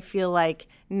definitely feel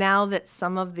now that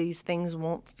some of these things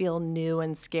won't feel new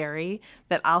and scary,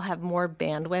 that I'll have more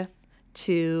bandwidth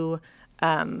to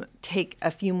take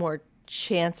a few more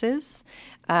chances.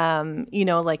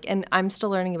 And I'm still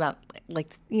learning about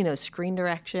screen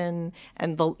direction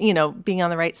and being on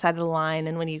the right side of the line,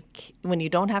 and when you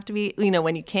don't have to be,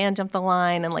 when you can jump the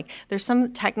line, and there's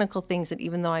some technical things that,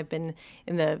 even though I've been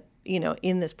in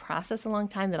this process a long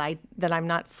time, that I'm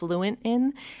not fluent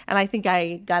in, and I think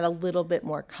I got a little bit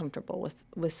more comfortable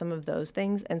with some of those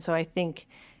things, and so I think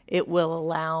it will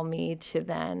allow me to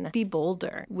then be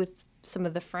bolder with some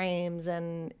of the frames,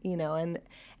 and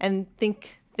and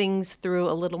think things through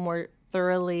a little more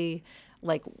thoroughly,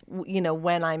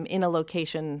 when I'm in a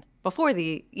location before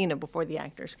the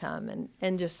actors come,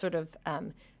 and just sort of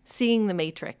seeing the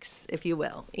matrix, if you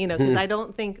will, because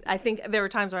I think there were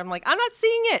times where I'm I'm not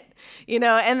seeing it,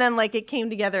 and then it came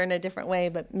together in a different way,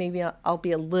 but maybe I'll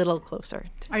be a little closer.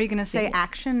 Are you going to say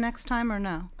action next time or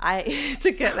no?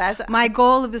 My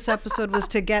goal of this episode was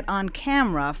to get on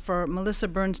camera for Melissa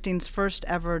Bernstein's first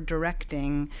ever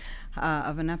directing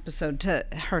of an episode, to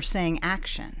her saying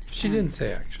action. She didn't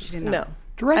say action. She did not. No.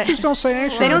 Directors don't say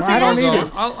action. They don't say I don't action.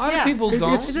 either. A lot of people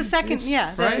don't. It's a second,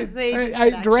 right?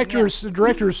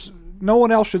 Directors, no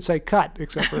one else should say cut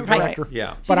except for the director.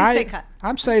 Yeah. But She did say cut.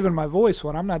 I'm saving my voice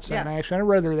when I'm not saying Yeah. action. I'd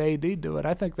rather the AD do it.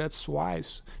 I think that's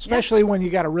wise, especially when you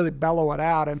got to really bellow it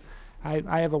out. And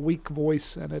I have a weak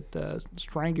voice, and it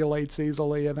strangulates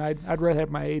easily, and I'd rather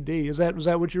have my AD. Was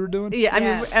that what you were doing? Yeah,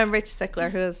 Yes. Rich Sickler,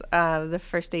 who is the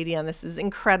first AD on this, is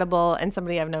incredible, and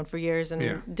somebody I've known for years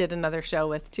and did another show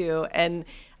with too. And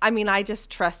I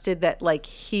just trusted that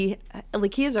he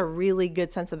has a really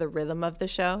good sense of the rhythm of the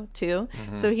show too.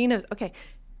 Mm-hmm. So he knows, okay,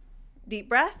 deep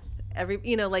breath.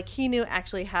 He knew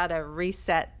actually how to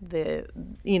reset the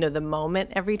moment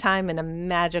every time in a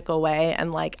magical way,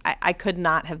 and I could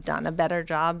not have done a better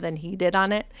job than he did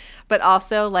on it. But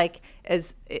also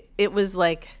as it was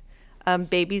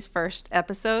baby's first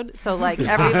episode, so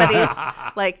everybody's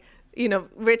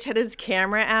Rich had his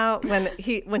camera out when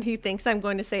he thinks I'm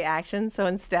going to say action. So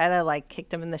instead, I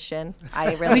kicked him in the shin.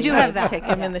 I really We do have that. kick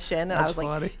him in the shin, and I was funny.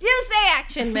 like, "You say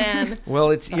action, man."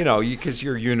 Well, it's because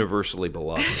you're universally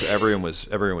beloved, so everyone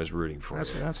was rooting for you.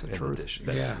 That's the in truth. addition.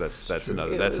 Yeah.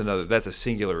 That's a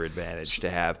singular advantage to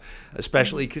have,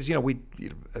 especially because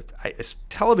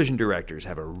television directors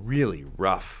have a really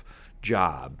rough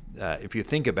job. If you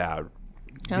think about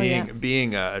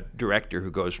being a director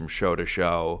who goes from show to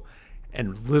show,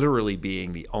 and literally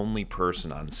being the only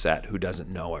person on set who doesn't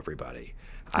know everybody.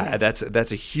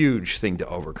 That's a huge thing to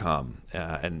overcome,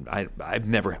 and I've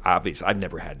never had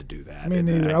to do that. Me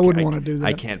neither. I wouldn't want to do that.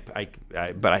 I can't.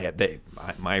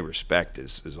 But my respect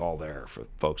is all there for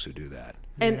folks who do that.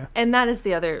 And that is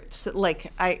the other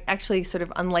I actually sort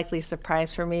of unlikely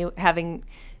surprise for me having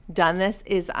done this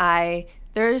is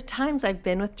there's times I've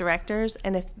been with directors,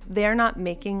 and if they're not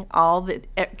making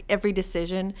every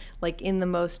decision in the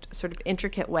most sort of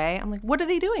intricate way, I'm like, what are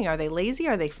they doing? Are they lazy?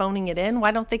 Are they phoning it in?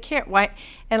 Why don't they care? Why?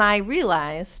 And I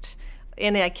realized,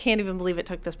 and I can't even believe it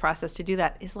took this process to do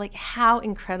that, is how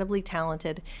incredibly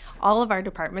talented all of our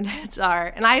department heads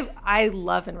are. And I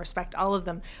love and respect all of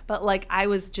them, but I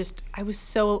was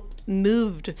so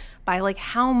moved by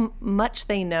how much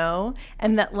they know,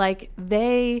 and that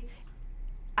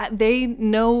they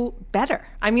know better.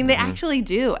 I mean, they actually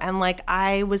do. And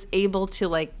I was able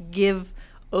to give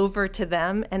over to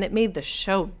them, and it made the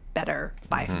show better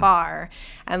by far.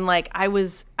 And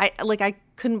I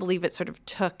couldn't believe it sort of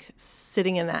took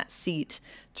sitting in that seat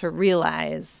to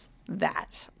realize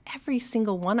that every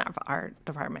single one of our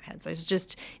department heads is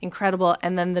just incredible.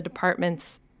 And then the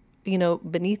departments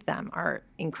beneath them are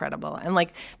incredible. And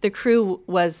the crew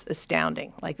was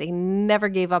astounding. They never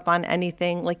gave up on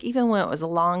anything. Even when it was a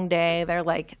long day, they're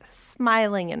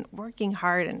smiling and working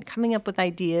hard and coming up with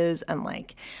ideas. And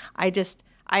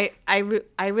I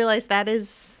realized it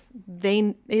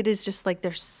is just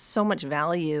there's so much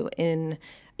value in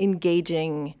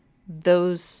engaging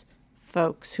those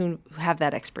folks who have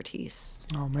that expertise.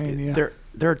 Oh man, yeah.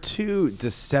 There are two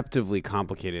deceptively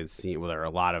complicated scenes. Well, there are a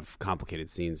lot of complicated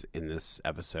scenes in this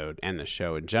episode and the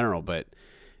show in general, but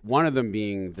one of them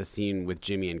being the scene with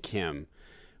Jimmy and Kim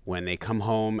when they come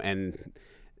home and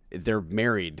they're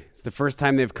married. It's the first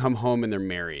time they've come home and they're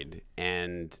married,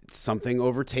 and something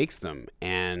overtakes them,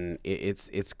 and it's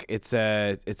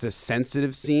a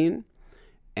sensitive scene,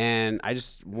 and I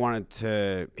just wanted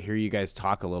to hear you guys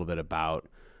talk a little bit about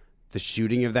the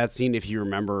shooting of that scene, if you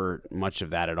remember much of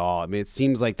that at all. I mean, it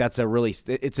seems like this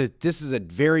is a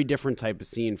very different type of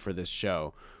scene for this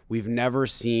show. We've never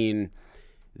seen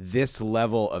this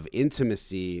level of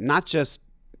intimacy, not just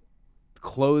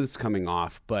clothes coming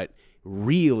off, but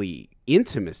really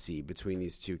intimacy between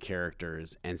these two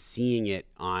characters and seeing it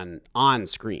on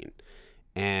screen.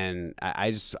 And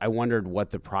I wondered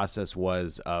what the process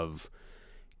was of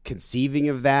conceiving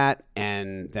of that,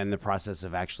 and then the process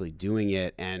of actually doing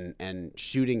it and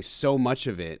shooting so much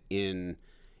of it in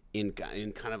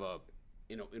kind of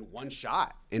in one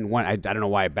shot. I don't know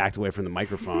why I backed away from the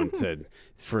microphone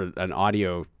for an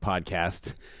audio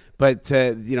podcast, but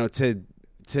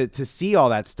to see all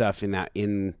that stuff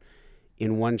in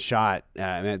one shot,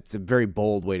 and it's a very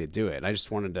bold way to do it. I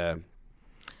just wanted to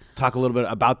talk a little bit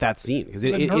about that scene because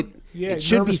it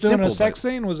should be simple. Doing a sex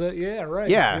scene, was it? Yeah, right.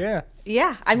 Yeah.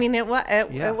 Yeah, I mean, it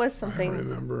was something. I don't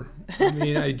remember. I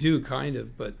mean, I do kind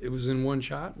of, but it was in one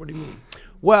shot? What do you mean?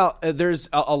 Well, there's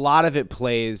a lot of it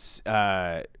plays,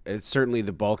 it's certainly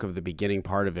the bulk of the beginning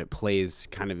part of it plays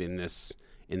kind of in this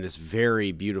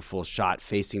very beautiful shot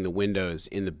facing the windows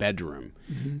in the bedroom,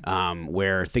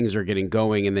 where things are getting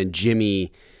going, and then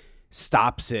Jimmy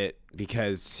stops it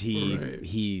because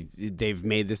they've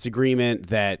made this agreement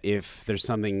that if there's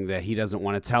something that he doesn't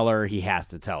want to tell her, he has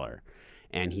to tell her.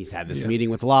 And he's had this meeting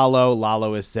with Lalo.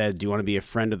 Lalo has said, "Do you want to be a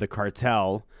friend of the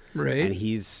cartel?" Right. And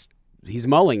he's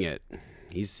mulling it.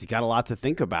 He's got a lot to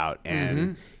think about,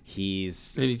 and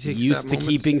he's used to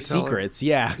keeping secrets.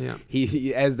 Yeah.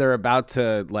 He as they're about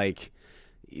to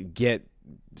get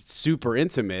super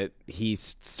intimate, he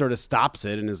sort of stops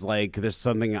it and is like, "There's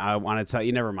something I want to tell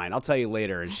you. Never mind, I'll tell you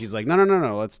later." And she's like, No,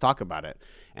 let's talk about it.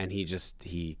 And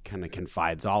he kind of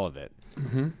confides all of it.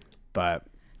 But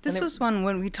this was one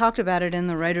when we talked about it in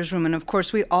the writer's room, and of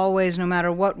course we always, no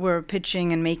matter what we're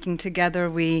pitching and making together,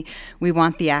 we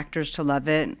want the actors to love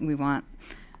it. We want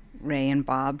Ray and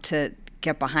Bob to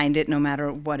get behind it no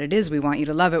matter what it is. We want you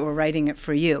to love it. We're writing it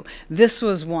for you. This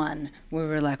was one where we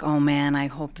were like, oh man, I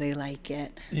hope they like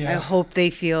it. Yeah. I hope they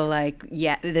feel like,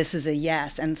 yeah, this is a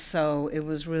yes. And so it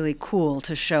was really cool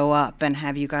to show up and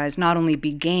have you guys not only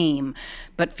be game,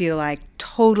 but feel like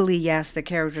totally yes, the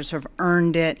characters have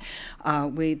earned it.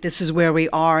 This is where we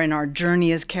are in our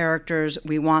journey as characters.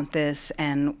 We want this,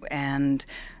 and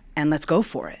let's go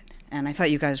for it. And I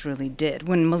thought you guys really did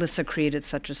when Melissa created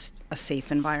such a safe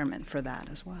environment for that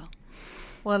as well.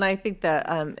 Well, and I think that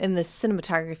in the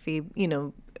cinematography,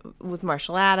 with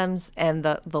Marshall Adams and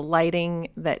the lighting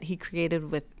that he created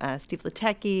with Steve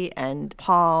Latecki and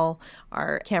Paul,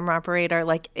 our camera operator,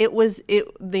 like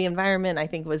the environment I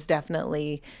think was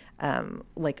definitely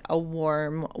like a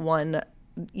warm one,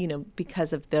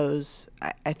 because of those,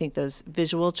 I think those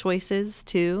visual choices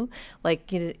too, like,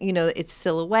 it's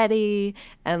silhouette-y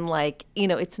and like,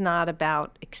 it's not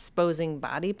about exposing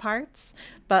body parts,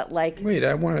 but like, Wait,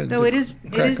 I wanted Though to it is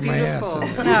crack my ass beautiful.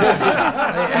 in there. No,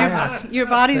 I asked. your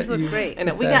bodies that look you- great. and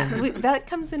that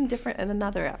comes in different in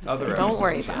another episode. Other Don't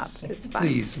worry episodes, about it. It's fine.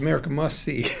 Please, America must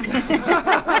see.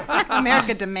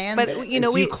 America demands But it. And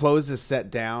so you close the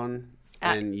set down,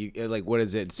 and you like, what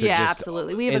is it? So yeah, just,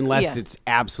 absolutely. We have unless it's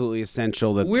absolutely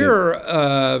essential that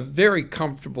We're very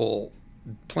comfortable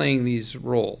playing these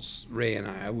roles, Ray and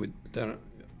I.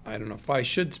 I don't know if I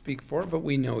should speak for it, but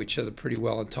we know each other pretty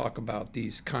well and talk about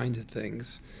these kinds of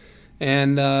things.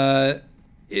 And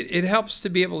it helps to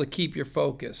be able to keep your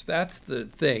focus. That's the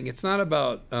thing. It's not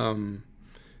about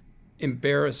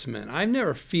embarrassment. I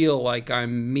never feel like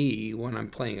I'm me when I'm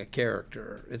playing a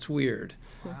character. It's weird.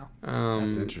 Wow.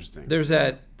 That's interesting. There's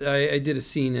that. I did a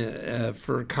scene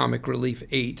for Comic Relief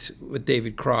 8 with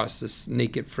David Cross, this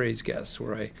naked phrase guest,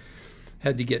 where I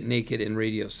had to get naked in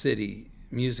Radio City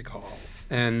Music Hall.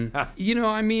 And,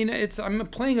 I'm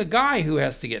playing a guy who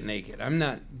has to get naked. I'm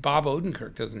not, Bob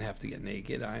Odenkirk doesn't have to get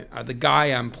naked. The guy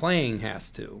I'm playing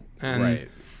has to. And right.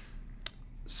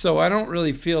 so I don't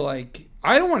really feel like,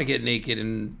 I don't want to get naked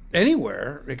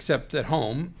anywhere except at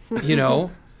home,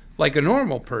 like a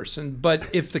normal person.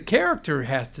 But if the character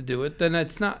has to do it, then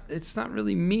it's not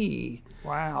really me.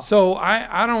 Wow. So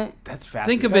I don't That's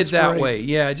think of fascinating. it That's that great. way.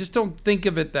 Yeah, I just don't think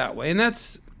of it that way. And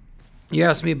that's, you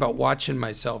asked me about watching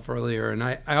myself earlier, and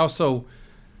I also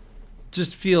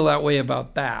just feel that way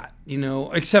about that,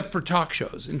 except for talk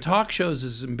shows. And talk shows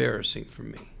is embarrassing for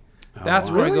me. That's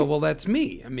where I go, well, that's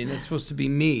me. I mean, it's supposed to be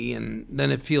me, and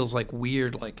then it feels like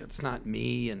weird, like it's not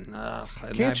me. And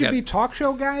Can't you be talk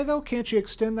show guy though? Can't you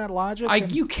extend that logic?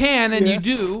 You can, and Yeah. you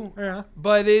do. Yeah.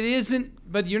 But it isn't.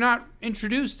 But you're not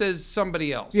introduced as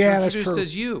somebody else. Yeah, you're that's introduced true.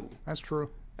 as you. That's true.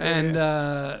 And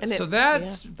And so it- that yeah,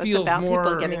 that's feels about people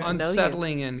more getting to know you.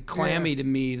 unsettling and clammy to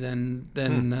me than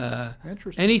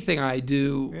Interesting. anything I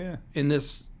do Yeah. in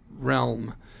this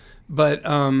realm.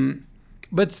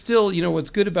 But still, what's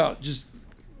good about just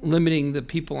limiting the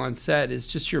people on set is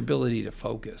just your ability to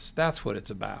focus. That's what it's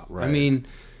about. Right. I mean,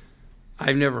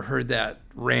 I've never heard that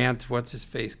rant. What's his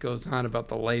face goes on about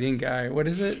the lighting guy. What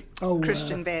is it? Oh,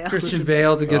 Christian Bale. Christian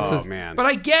Bale to get Oh, man. But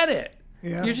I get it.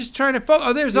 Yeah. You're just trying to focus.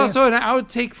 Oh, there's also an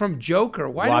outtake from Joker.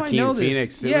 Why Joaquin do I know this?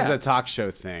 Phoenix. It was a talk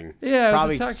show thing. Yeah, it was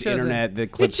probably a talk show internet. thing. The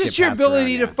clips It's just get your passed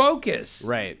ability around, to focus.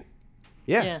 Right.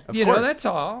 Yeah. Yeah. Of You course. know, that's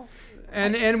all.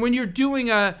 And when you're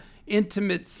doing a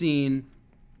intimate scene,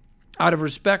 out of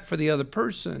respect for the other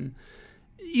person,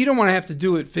 you don't want to have to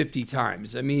do it 50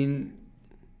 times. I mean,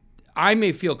 I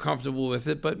may feel comfortable with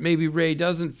it, but maybe Ray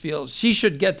doesn't feel. She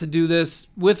should get to do this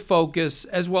with focus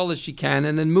as well as she can,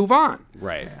 and then move on.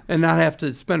 Right. And not have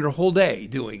to spend her whole day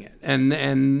doing it.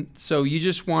 And so you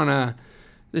just want to,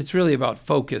 it's really about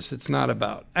focus. It's not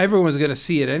about, everyone's going to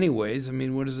see it anyways. I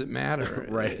mean, what does it matter?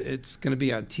 Right. It's going to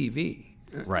be on TV.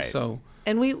 Right. So,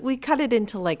 And we cut it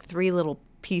into like three little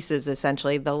pieces,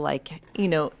 essentially.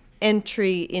 The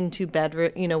entry into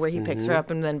bedroom, where he picks her up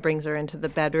and then brings her into the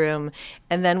bedroom.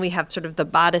 And then we have sort of the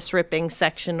bodice ripping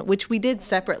section, which we did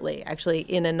separately, actually,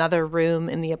 in another room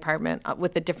in the apartment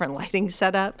with a different lighting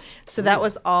setup. So that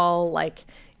was all like,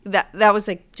 that was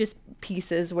like just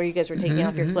pieces where you guys were taking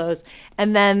off your clothes.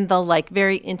 And then the like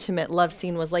very intimate love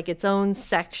scene was like its own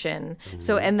section.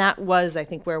 So, and that was, I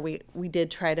think, where we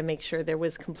did try to make sure there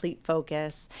was complete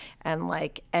focus and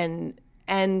like,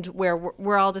 and where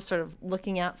we're all just sort of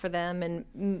looking out for them and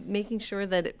making sure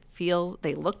that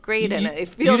they look great and it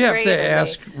feels you'd have great. to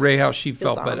ask Ray how she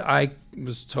felt, on. but I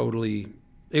was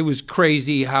it was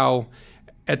crazy how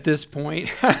at this point,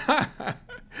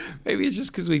 maybe it's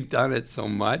just because we've done it so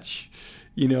much,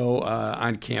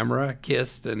 on camera,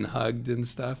 kissed and hugged and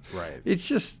stuff. Right. It's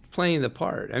just playing the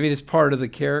part. I mean, it's part of the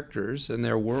characters and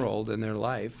their world and their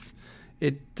life.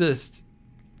 It just,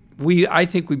 I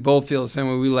think we both feel the same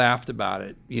way. We laughed about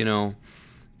it,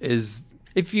 is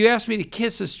if you asked me to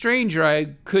kiss a stranger,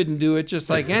 I couldn't do it just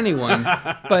like anyone.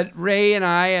 But Ray and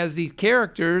I, as these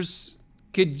characters,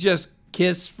 could just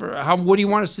kiss what do you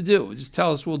want us to do? Just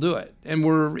tell us, we'll do it. And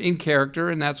we're in character,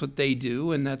 and that's what they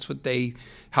do, and that's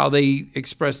how they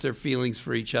express their feelings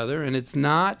for each other. And it's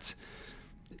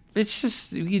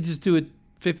just, you just do it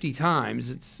 50 times.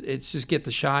 It's just get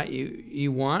the shot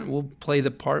you want. We'll play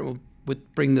the part. We'll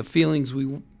bring the feelings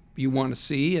you want to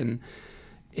see, and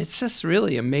it's just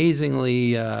really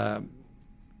amazingly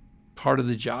part of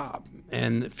the job,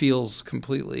 and it feels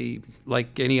completely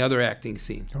like any other acting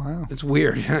scene. Wow. It's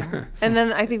weird. And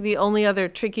then I think the only other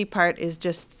tricky part is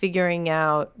just figuring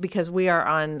out, because we are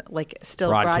on still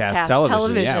broadcast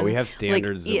television. Yeah, we have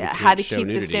standards. How to keep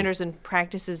nudity. the standards and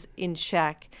practices in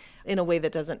check in a way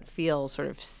that doesn't feel sort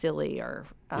of silly or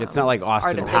it's not like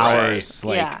Austin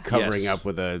artificial. Powers covering Yes. up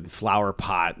with a flower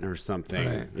pot or something.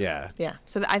 Right. Yeah. Yeah.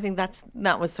 So I think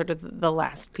that was sort of the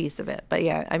last piece of it. But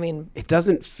yeah, I mean, It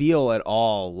doesn't feel at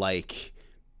all like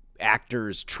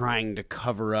actors trying to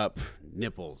cover up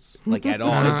nipples, like at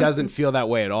all. It doesn't feel that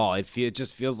way at all. It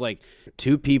just feels like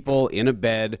two people in a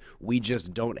bed we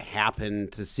just don't happen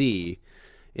to see.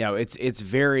 It's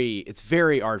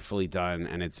very artfully done,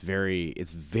 and it's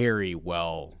very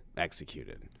well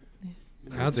executed.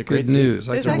 That's a great good news.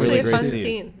 it's a actually really a great fun scene.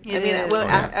 scene. I It mean,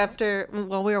 is.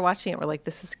 while we were watching it, we're like,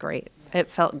 this is great. It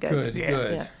felt good. Good.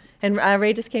 Yeah. And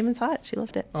Ray just came and saw it. She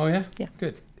loved it. Oh yeah. Yeah.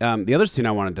 Good. The other scene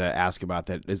I wanted to ask about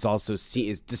that is also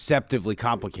is deceptively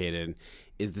complicated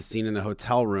is the scene in the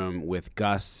hotel room with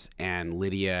Gus and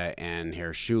Lydia and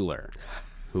Herr Schuler,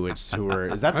 is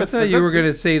that the? I thought you were going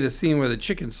to say the scene where the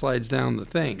chicken slides down the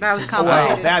thing. That was Well,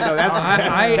 complicated. that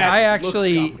I looks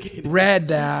actually complicated. read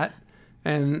that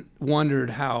and wondered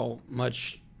how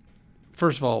much.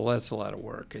 First of all, that's a lot of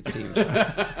work, it seems like.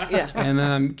 Yeah. And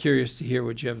then I'm curious to hear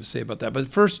what you have to say about that. But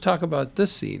first, talk about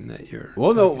this scene that you're.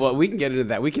 Well, we can get into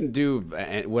that. We can do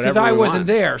whatever. Because I we wasn't want.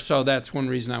 there, so that's one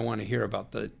reason I want to hear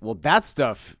about the Well, that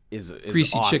stuff is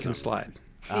greasy awesome. chicken slide.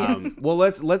 Well,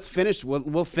 let's finish.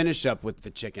 We'll finish up with the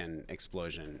chicken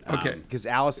explosion. Okay. Because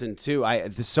Allison too.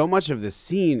 So much of this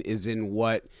scene is in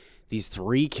what these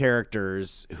three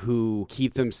characters who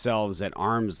keep themselves at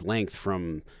arm's length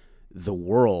from the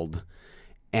world,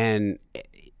 and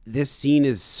this scene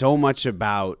is so much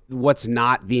about what's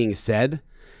not being said.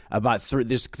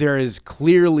 There is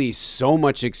clearly so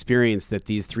much experience that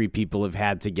these three people have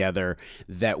had together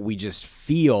that we just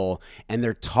feel, and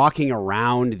they're talking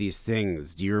around these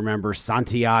things. Do you remember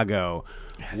Santiago?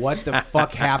 What the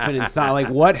fuck happened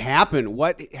in what happened?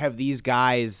 What have these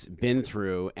guys been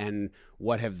through, and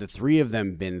what have the three of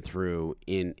them been through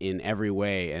in every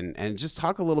way? And just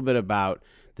talk a little bit about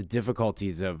the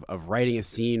difficulties of writing a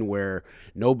scene where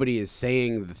nobody is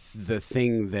saying the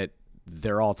thing that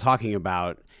they're all talking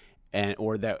about,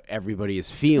 or that everybody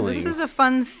is feeling. This is a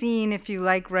fun scene if you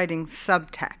like writing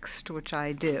subtext, which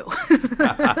I do.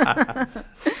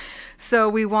 So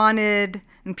we wanted,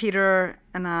 and Peter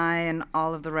and I and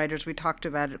all of the writers, we talked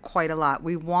about it quite a lot.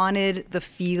 We wanted the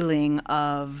feeling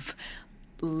of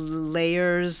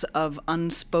layers of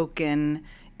unspoken,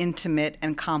 intimate,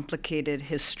 and complicated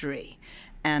history.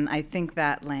 And I think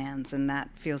that lands, and that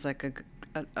feels like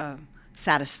a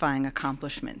satisfying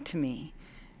accomplishment to me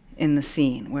in the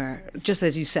scene, where, just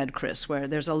as you said, Chris, where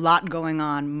there's a lot going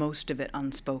on, most of it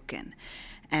unspoken,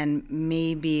 and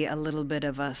maybe a little bit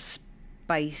of a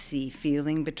spicy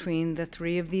feeling between the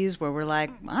three of these, where we're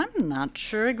like, I'm not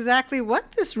sure exactly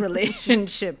what this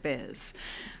relationship is.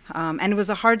 And it was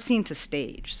a hard scene to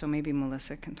stage, so maybe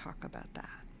Melissa can talk about that.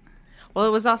 Well,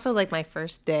 it was also like my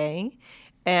first day.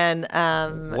 And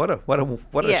What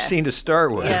a scene to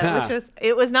start with. yeah,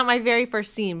 it was not my very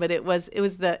first scene, but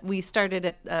we started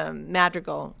at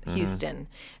Madrigal, Houston,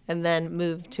 and then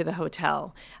moved to the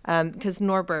hotel because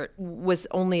Norbert was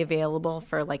only available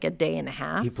for like a day and a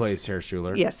half. He plays Herr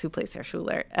Schuler. Yes, who plays Herr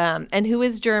Schuler, and who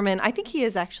is German. I think he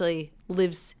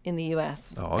lives in the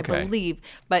U.S. Oh, okay. I believe,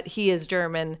 but he is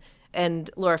German.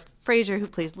 And Laura Fraser, who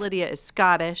plays Lydia, is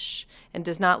Scottish and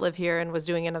does not live here and was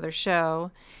doing another show.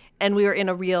 And we were in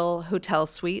a real hotel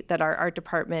suite that our art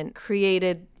department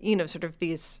created, sort of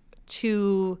these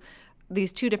two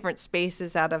different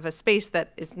spaces out of a space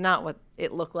that is not what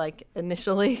it looked like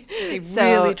initially. They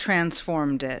really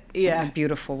transformed it in a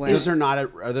beautiful way. Those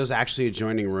are those actually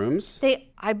adjoining rooms?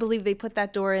 I believe they put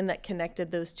that door in that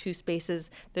connected those two spaces.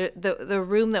 The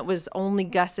room that was only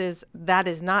Gus's, that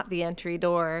is not the entry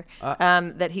door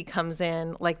that he comes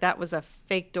in. Like, that was a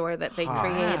fake door that they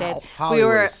created.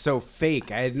 Hollywood is so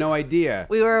fake. I had no idea.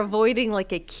 We were avoiding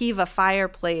like a Kiva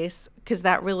fireplace because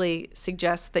that really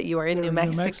suggests that you are in New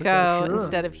Mexico sure.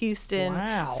 instead of Houston.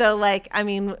 Wow. So, like, I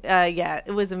mean, yeah,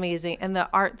 it was amazing. And the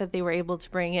art that they were able to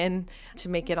bring in to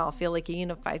make it all feel like a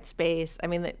unified space. I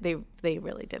mean, they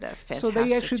really did a fantastic So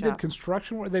they actually job. did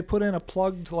construction where they put in a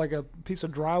plug to like a piece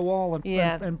of drywall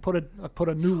and put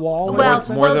a new wall in. Well,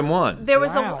 More than one. There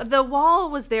was Wow. the wall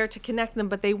was there to connect them,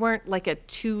 but they weren't like a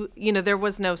two. There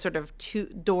was no sort of two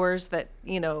doors that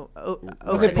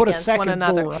open they put a against second one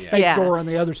another. door, a fake door on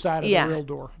the other side of Yeah. the real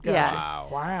door. Yeah.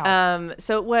 Wow.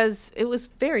 So it was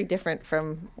very different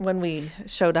from when we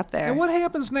showed up there. And what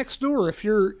happens next door if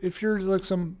you're like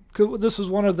this is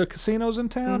one of the casinos in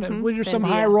town, and when you're some Sandia.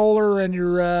 high roller and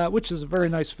you're which is a very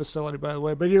nice facility by the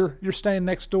way, but you're staying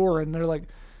next door and they're like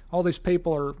all these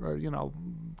people are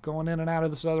going in and out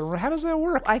of this other room. How does that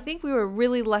work? I think we were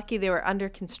really lucky they were under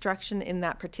construction in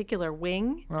that particular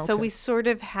wing. So we sort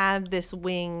of had this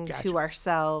wing to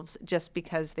ourselves just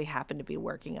because they happened to be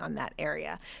working on that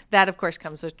area. That, of course,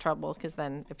 comes with trouble because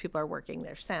then if people are working,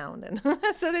 there's sound. And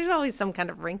so there's always some kind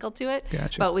of wrinkle to it.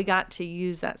 Gotcha. But we got to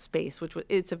use that space, which was,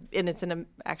 it's in a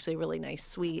actually really nice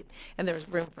suite. And there was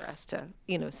room for us to,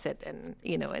 sit and,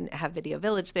 and have Video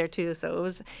Village there too. So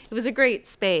it was a great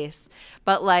space.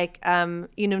 But like,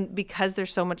 because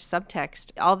there's so much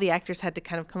subtext, all the actors had to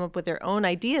kind of come up with their own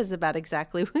ideas about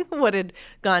exactly what had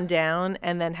gone down,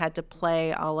 and then had to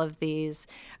play all of these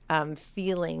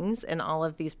feelings and all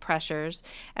of these pressures.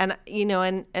 And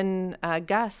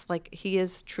Gus, like, he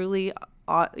is truly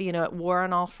at war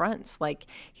on all fronts. Like,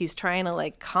 he's trying to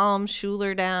like calm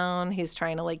Shuler down. He's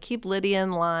trying to like keep Lydia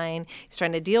in line. He's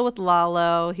trying to deal with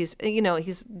Lalo. He's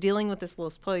dealing with this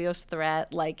Los Pollos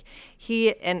threat. Like,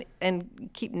 he and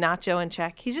keep Nacho in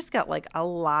check. He's just got like a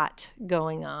lot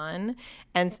going on,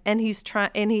 and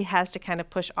he has to kind of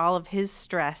push all of his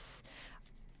stress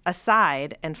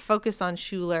aside and focus on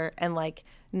Shuler and like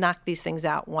knock these things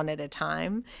out one at a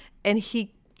time. And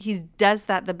he does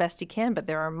that the best he can, but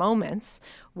there are moments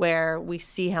where we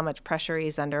see how much pressure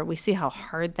he's under. We see how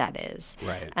hard that is.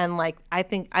 Right. And like, I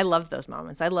think I love those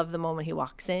moments. I love the moment he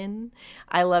walks in.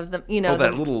 I love them,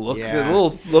 that little look, the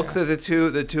little look that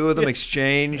the two of them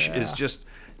exchange is just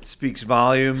speaks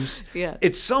volumes. Yeah.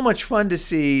 It's so much fun to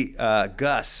see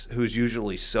Gus, who's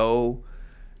usually so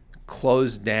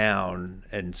closed down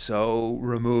and so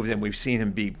removed, and we've seen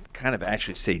him be kind of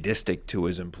actually sadistic to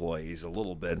his employees a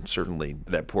little bit, certainly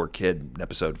that poor kid in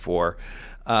episode 4,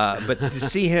 but to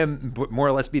see him more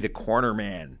or less be the corner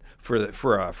man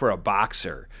for a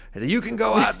boxer, and you can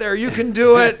go out there, you can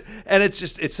do it, and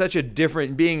it's such a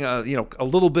different, being a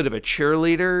little bit of a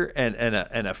cheerleader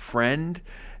and a friend.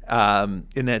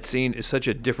 In that scene is such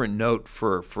a different note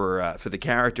for the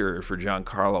character, for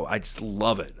Giancarlo. I just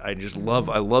love it.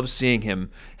 I love seeing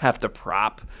him have to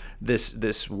prop this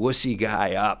wussy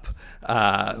guy up,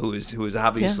 who is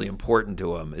obviously important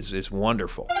to him. It's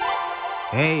wonderful.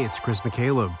 Hey, it's Chris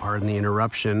McCaleb. Pardon the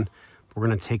interruption. We're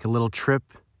going to take a little trip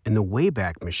in the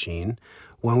Wayback Machine.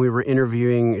 When we were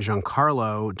interviewing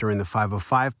Giancarlo during the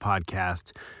 505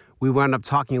 podcast, we wound up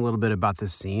talking a little bit about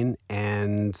this scene,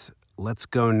 and let's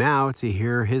go now to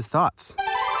hear his thoughts.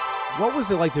 What was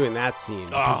it like doing that scene?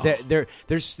 Because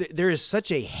there is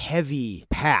such a heavy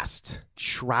past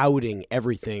shrouding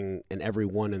everything and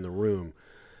everyone in the room.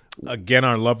 Again,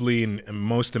 our lovely and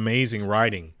most amazing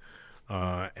writing,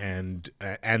 and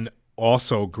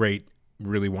also great,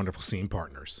 really wonderful scene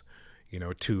partners.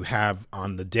 To have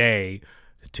on the day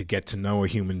to get to know a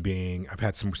human being. I've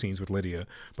had some scenes with Lydia,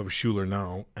 but with Shuler,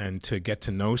 no. And to get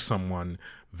to know someone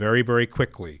very, very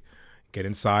quickly, get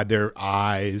inside their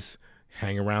eyes,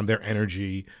 hang around their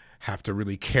energy, have to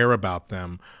really care about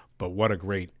them. But what a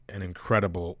great and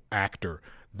incredible actor.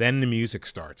 Then the music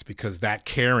starts, because that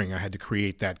caring, I had to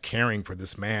create that caring for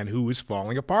this man who is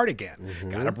falling apart again.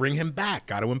 Got to bring him back,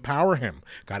 got to empower him,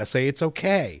 got to say it's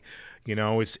okay.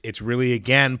 It's really,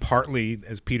 again, partly,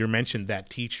 as Peter mentioned, that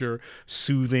teacher,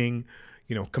 soothing,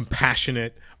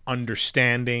 compassionate,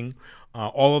 understanding,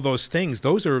 all of those things.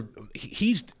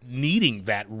 He's needing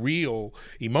that real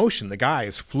emotion. The guy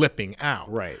is flipping out.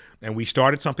 Right. And we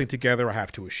started something together. I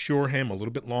have to assure him a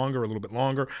little bit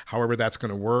longer, however that's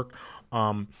going to work.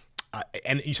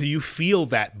 and so you feel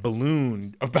that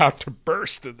balloon about to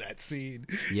burst in that scene.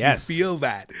 Yes. You feel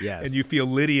that. Yes. And you feel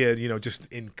Lydia, just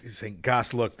saying,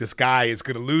 Gus, look, this guy is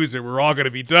going to lose it. We're all going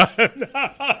to be done.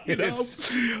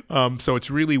 So it's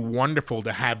really wonderful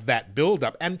to have that build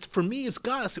up. And for me as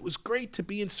Gus, it was great to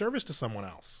be in service to someone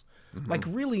else. Like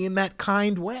really in that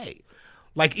kind way.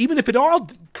 Like even if it all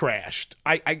crashed,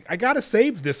 I got to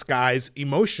save this guy's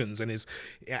emotions and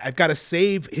I've got to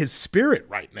save his spirit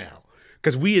right now.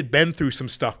 Because we had been through some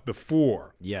stuff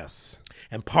before. Yes.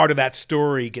 And part of that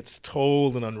story gets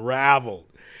told and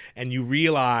unraveled. And you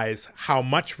realize how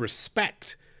much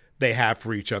respect they have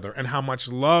for each other and how much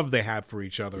love they have for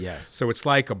each other. Yes. So it's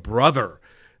like a brother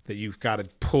that you've got to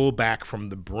pull back from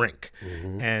the brink.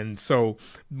 And so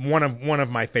one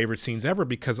of my favorite scenes ever,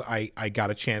 because I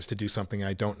got a chance to do something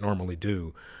I don't normally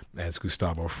do as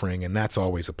Gustavo Fring, and that's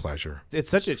always a pleasure. It's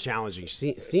such a challenging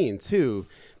scene too,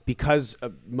 because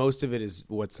most of it is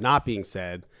what's not being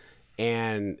said,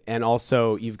 and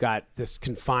also you've got this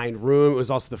confined room. It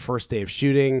was also the first day of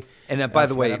shooting. And by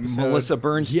the way, Melissa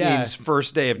Bernstein's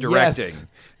first day of directing,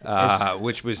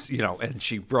 which was, and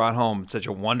she brought home such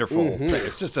a wonderful thing.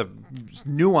 It's just a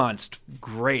nuanced,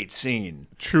 great scene.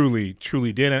 Truly,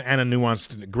 truly did, and a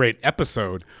nuanced, great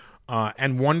episode.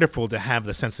 And wonderful to have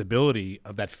the sensibility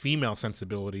of that female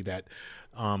sensibility that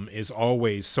is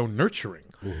always so nurturing,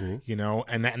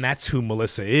 and that's who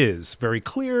Melissa is. Very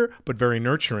clear, but very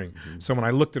nurturing. So when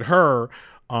I looked at her,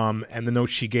 and the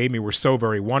notes she gave me were so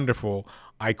very wonderful,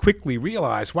 I quickly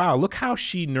realized, wow, look how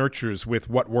she nurtures with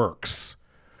what works,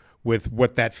 with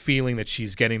what that feeling that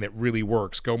she's getting that really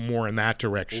works, go more in that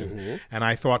direction. And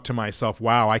I thought to myself,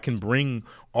 wow, I can bring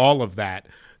all of that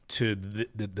to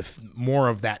the more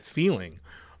of that feeling,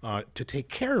 to take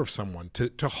care of someone,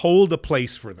 to hold a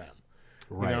place for them.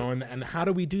 Right. And how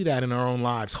do we do that in our own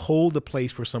lives? Hold a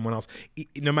place for someone else,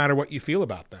 no matter what you feel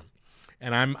about them.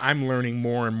 And I'm learning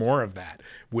more and more of that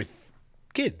with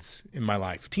kids in my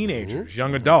life, teenagers,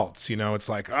 young adults. It's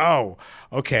like, oh,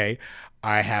 okay,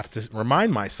 I have to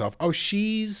remind myself, oh,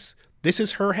 this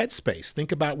is her headspace.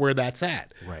 Think about where that's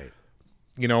at. Right.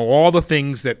 All the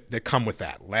things that come with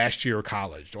that. Last year of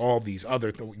college, all these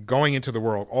other going into the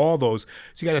world, all those.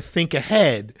 So you got to think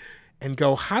ahead and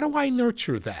go, how do I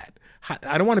nurture that?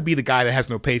 I don't want to be the guy that has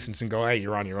no patience and go, hey,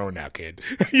 you're on your own now, kid.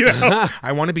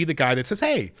 I want to be the guy that says,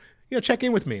 hey, check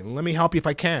in with me. Let me help you if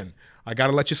I can. I got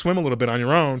to let you swim a little bit on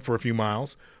your own for a few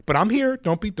miles, but I'm here.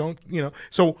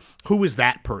 So who is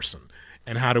that person?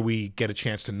 And how do we get a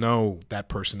chance to know that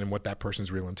person and what that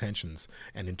person's real intentions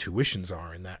and intuitions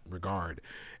are in that regard?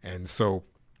 And so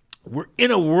we're in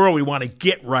a world we want to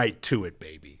get right to it,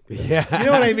 baby. Yeah. You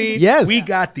know what I mean? Yes. We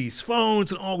got these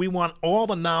phones and we want all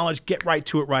the knowledge, get right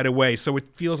to it right away. So it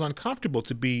feels uncomfortable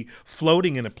to be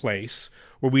floating in a place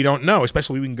where we don't know,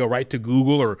 especially we can go right to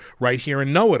Google or right here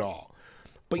and know it all.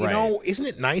 But, isn't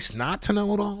it nice not to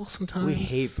know it all sometimes? We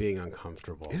hate being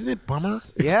uncomfortable. Isn't it bummer?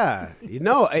 Yeah.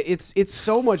 It's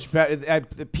so much better.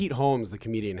 Pete Holmes, the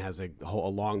comedian, has a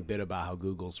long bit about how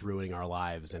Google's ruining our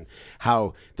lives and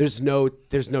how there's no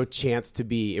chance to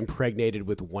be impregnated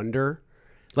with wonder.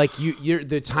 Like you're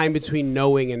the time between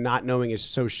knowing and not knowing is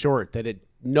so short that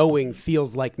knowing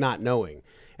feels like not knowing.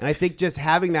 And I think just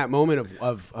having that moment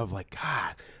of like,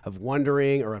 God, of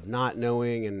wondering or of not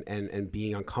knowing and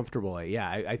being uncomfortable.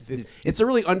 It's a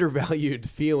really undervalued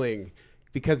feeling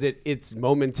because it's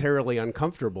momentarily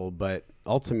uncomfortable, but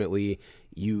ultimately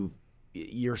you're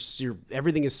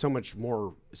everything is so much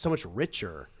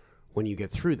richer when you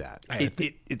get through that.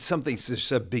 It's something.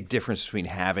 There's a big difference between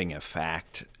having a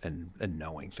fact and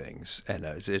knowing things, and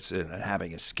it's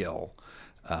having a skill.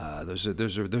 Those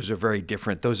are very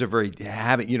different. Those are very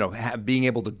being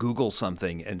able to Google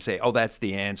something and say, oh, that's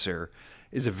the answer,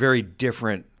 is a very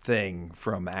different thing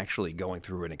from actually going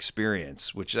through an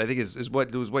experience, which I think is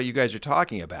what you guys are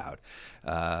talking about.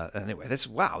 Anyway, this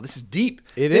is deep.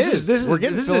 We're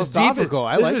getting philosophical.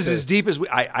 This is as deep as we.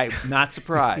 I'm not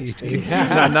surprised.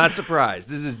 I'm not surprised.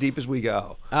 This is as deep as we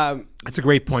go. That's a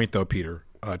great point, though, Peter.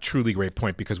 A truly great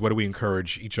point, because what do we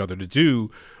encourage each other to do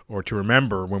or to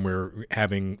remember when we're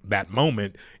having that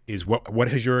moment is what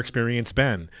has your experience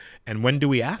been, and when do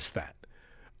we ask that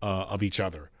of each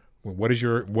other? What is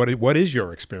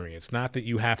your experience? Not that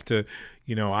you have to,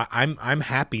 I'm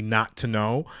happy not to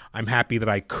know. I'm happy that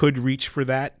I could reach for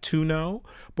that to know,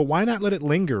 but why not let it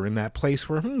linger in that place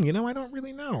where, I don't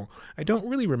really know. I don't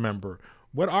really remember.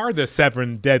 What are the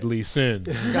 7 deadly sins?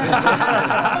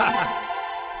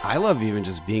 I love even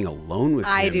just being alone with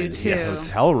him. I do in too.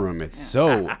 His hotel room. It's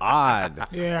so odd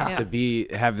Yeah. to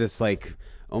have this like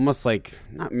almost like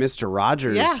not Mr.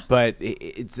 Rogers, Yeah. but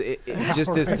it's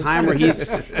just this time where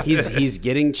he's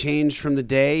getting changed from the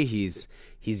day. He's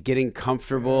getting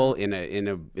comfortable in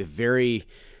a very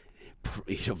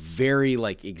very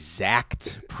like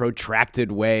exact,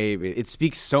 protracted way. It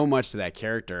speaks so much to that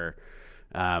character.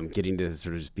 Getting to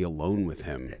sort of just be alone with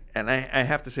him. And I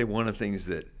have to say, one of the things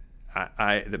that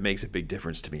that makes a big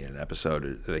difference to me in an episode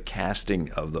is the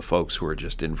casting of the folks who are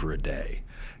just in for a day.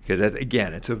 Because,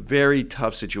 again, it's a very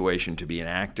tough situation to be an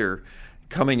actor.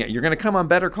 You're going to come on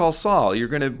Better Call Saul. You're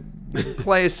going to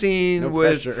play a scene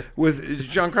with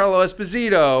Giancarlo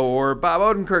Esposito or Bob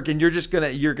Odenkirk, and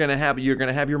you're going to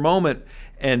have your moment.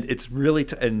 And it's really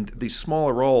and these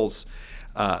smaller roles.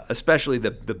 Especially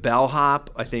the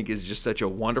bellhop, I think, is just such a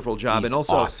wonderful job. He's and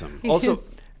also awesome. Also,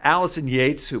 Allison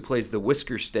Yates, who plays the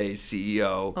Whisker Stays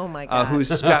CEO, Oh my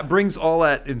God. brings all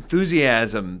that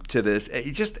enthusiasm to this.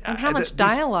 And how much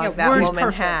dialogue that that was woman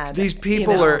perfect. had. These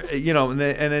people are,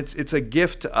 and it's a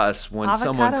gift to us when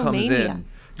someone Avocado-mania.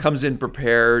 comes in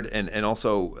prepared and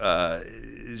also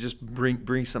just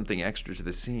bring something extra to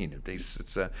the scene.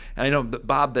 And I know,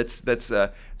 Bob, that's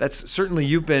certainly,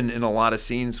 you've been in a lot of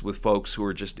scenes with folks who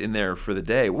are just in there for the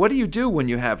day. What do you do when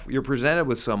you're presented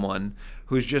with someone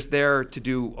who's just there to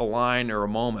do a line or a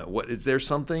moment? Is there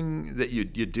something that you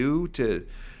do to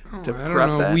I prep don't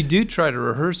know. that? We do try to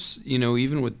rehearse,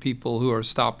 even with people who are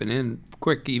stopping in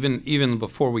quick, even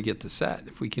before we get to set.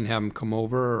 If we can have them come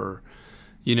over or,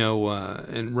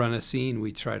 and run a scene,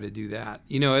 we try to do that.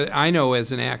 I know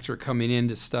as an actor coming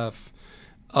into stuff,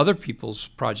 other people's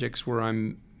projects where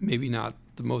I'm maybe not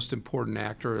the most important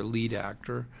actor or lead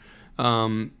actor,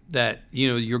 that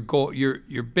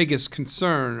your biggest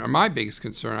concern, or my biggest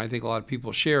concern, I think a lot of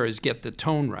people share, is get the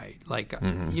tone right. Like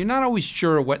you're not always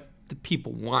sure what the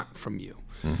people want from you.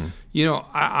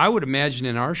 I would imagine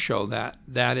in our show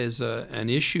that is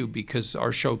an issue, because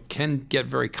our show can get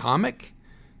very comic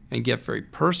and get very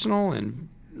personal and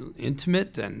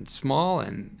intimate and small,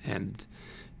 and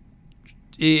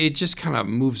it just kind of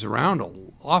moves around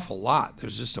an awful lot.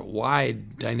 There's just a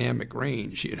wide dynamic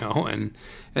range,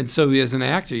 and so as an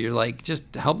actor, you're like,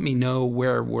 just help me know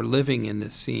where we're living in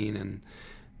this scene. And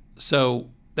so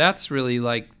that's really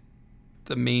like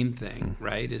the main thing,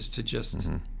 right, is to just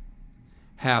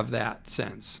have that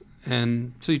sense.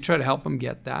 And so you try to help them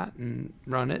get that and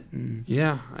run it. And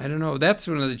I don't know. That's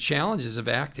one of the challenges of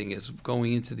acting, is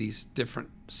going into these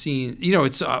different scenes.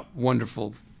 It's a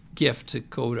wonderful gift to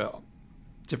go to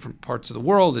different parts of the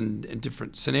world and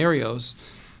different scenarios,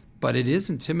 but it is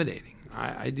intimidating.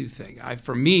 I do think.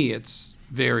 For me, it's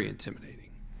very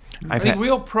intimidating. I think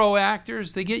real pro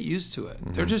actors, they get used to it.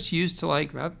 They're just used to,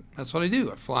 like, that's what I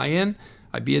do. I fly in,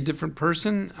 I be a different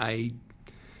person, I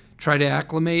try to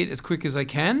acclimate as quick as I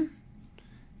can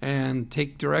and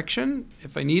take direction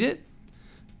if I need it.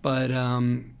 But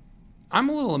I'm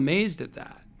a little amazed at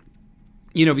that,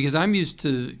 because I'm used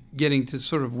to getting to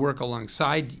sort of work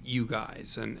alongside you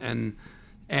guys and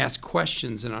ask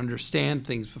questions and understand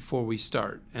things before we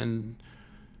start. And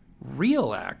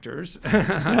real actors,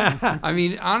 I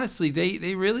mean, honestly,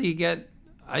 they really get,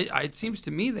 it seems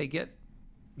to me they get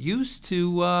used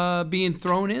to being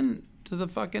thrown in to the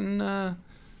fucking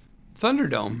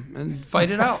Thunderdome and fight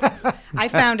it out. I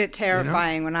found it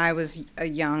terrifying when I was a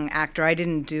young actor. I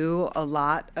didn't do a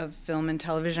lot of film and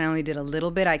television. I only did a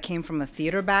little bit. I came from a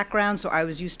theater background, so I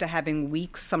was used to having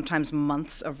weeks, sometimes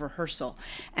months of rehearsal.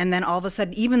 And then all of a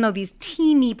sudden, even though these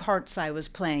teeny parts I was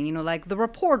playing, like the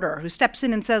reporter who steps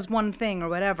in and says one thing or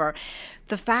whatever,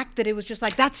 the fact that it was just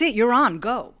like, that's it, you're on,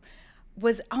 go,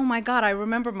 was, oh my God, I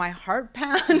remember my heart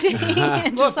pounding.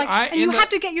 And Look, just like, you have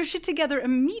to get your shit together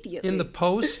immediately. In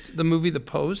the movie The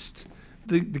Post,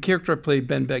 the character I played,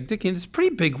 Ben Bagdickian, is a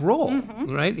pretty big role,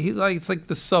 right? It's like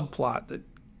the subplot that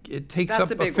it takes up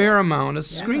a fair amount of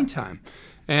screen time.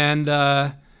 And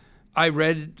I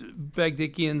read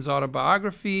Bagdickian's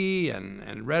autobiography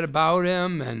and read about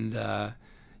him, and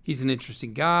he's an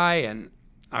interesting guy. And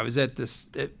I was at this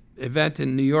event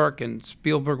in New York, and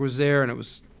Spielberg was there, and it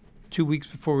was 2 weeks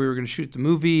before we were going to shoot the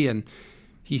movie, and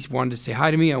he wanted to say hi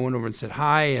to me. I went over and said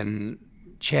hi and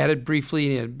chatted briefly,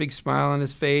 and he had a big smile on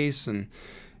his face, and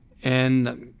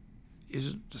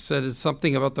he said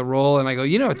something about the role, and I go,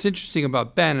 it's interesting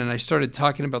about Ben, and I started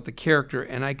talking about the character,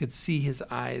 and I could see his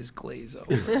eyes glaze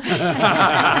over.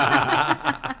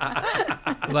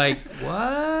 Like,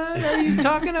 what are you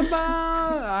talking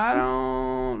about? I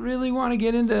don't really want to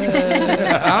get into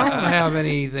I don't have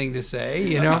anything to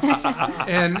say,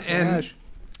 and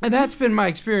that's been my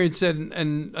experience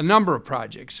in a number of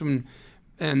projects.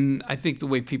 And I think the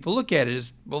way people look at it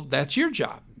is, well, that's your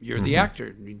job. You're the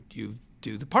actor. You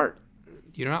do the part.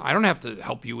 I don't have to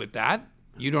help you with that.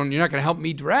 You're not going to help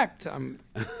me direct. I'm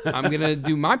going to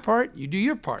do my part. You do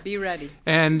your part. Be ready.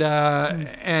 And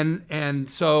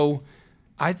so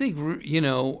I think,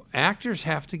 actors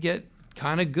have to get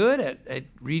kind of good at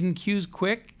reading cues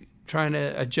quick, trying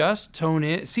to adjust, tone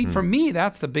in. See, for me,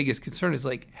 that's the biggest concern is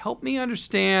like, help me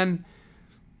understand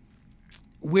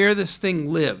where this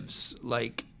thing lives,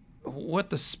 like what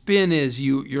the spin is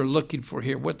you're looking for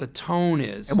here, what the tone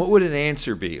is. And what would an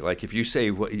answer be? Like if you say,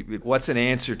 what's an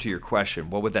answer to your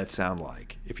question, what would that sound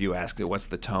like? If you ask it, what's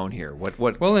the tone here? What?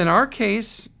 Well, in our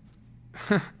case,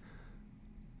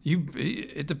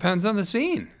 it depends on the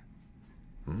scene.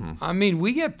 Mm-hmm. I mean,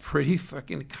 we get pretty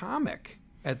fucking comic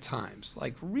at times.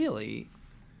 Like really,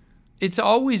 it's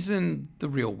always in the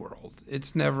real world.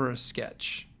 It's never a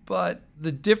sketch. But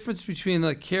the difference between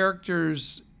the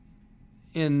characters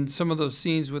in some of those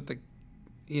scenes with the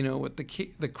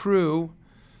crew,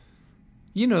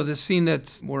 the scene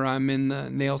that's where I'm in the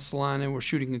nail salon and we're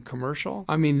shooting a commercial.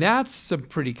 I mean, that's some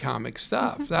pretty comic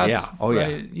stuff. That's,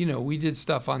 we did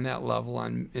stuff on that level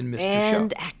in Mr.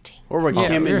 And Show. acting. Or where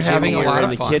Kim and Jimmy are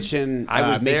in the fun. kitchen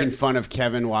making fun of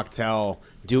Kevin Wachtel,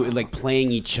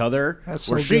 playing each other. That's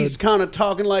where so she's good. kind of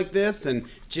talking like this and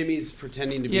Jimmy's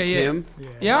pretending to be Kim.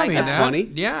 Yeah, I mean, that's funny.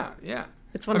 Yeah.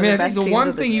 It's one of the best I think the scenes one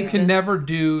of the thing you season. can never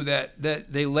do that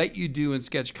they let you do in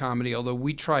sketch comedy, although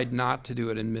we tried not to do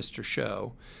it in Mr.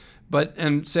 Show,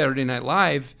 and Saturday Night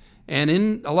Live, and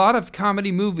in a lot of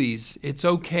comedy movies, it's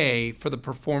okay for the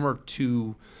performer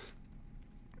to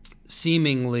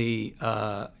seemingly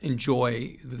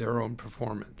enjoy their own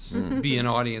performance, be an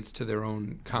audience to their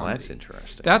own comedy. Well, that's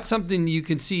interesting. That's something you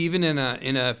can see even in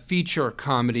a feature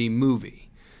comedy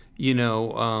movie,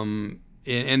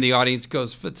 and the audience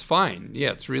goes, it's fine. Yeah,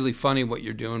 it's really funny what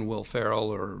you're doing, Will Ferrell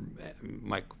or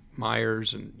Mike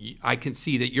Myers, and I can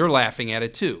see that you're laughing at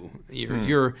it too.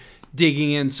 You're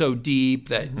digging in so deep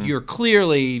that you're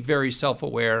clearly very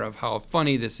self-aware of how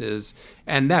funny this is,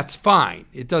 and that's fine.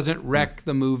 It doesn't wreck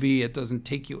the movie. It doesn't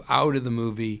take you out of the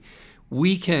movie.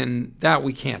 We can't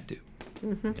do.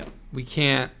 Yep. We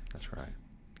can't. That's right.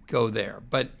 Go there,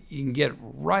 but you can get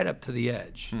right up to the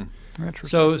edge.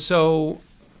 Interesting. So.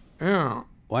 Yeah.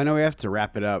 Well, I know we have to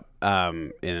wrap it up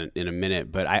in a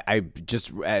minute, but I just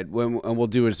and we'll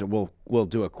do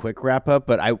a quick wrap up.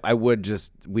 But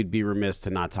we'd be remiss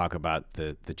to not talk about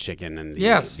the chicken and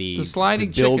the sliding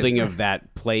building chicken. of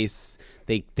that place.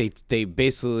 They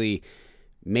basically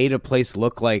made a place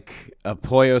look like a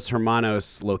Pollos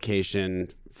Hermanos location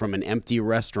from an empty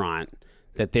restaurant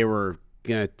that they were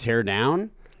gonna tear down.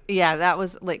 Yeah, that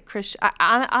was like Chris.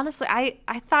 Honestly, I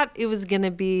thought it was going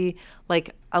to be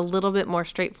like a little bit more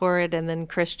straightforward. And then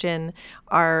Christian,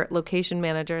 our location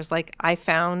manager, is like, I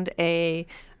found a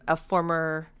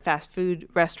former fast food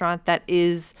restaurant that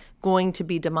is going to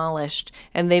be demolished.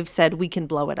 And they've said we can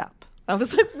blow it up. I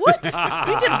was like, what?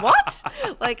 We did what?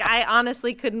 Like, I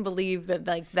honestly couldn't believe that,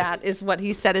 like, that is what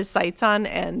he set his sights on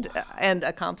and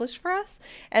accomplished for us.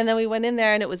 And then we went in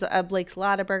there, and it was a Blake's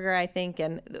Lotta Burger, I think.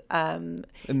 And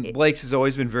Blake's has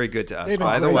always been very good to us. They've been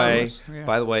By the great to way, us,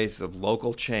 yeah. it's a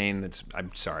local chain that's.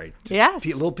 I'm sorry. Yes.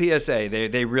 Little PSA.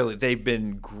 They've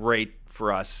been great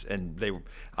for us, and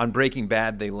on Breaking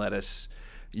Bad they let us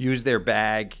use their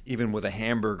bag even with a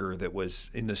hamburger that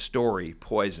was in the story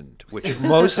poisoned, which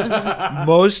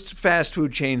most fast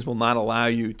food chains will not allow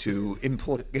you to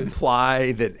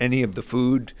imply that any of the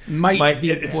food Might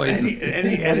be poisoned. At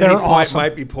any They're point awesome.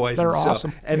 might be poisoned. They're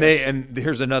awesome. And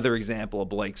here's another example of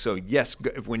Blake. So yes,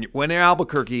 when in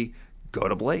Albuquerque, go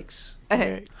to Blake's.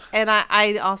 And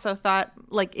I also thought,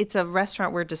 like, it's a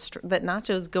restaurant where that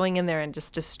Nacho's going in there and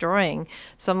just destroying.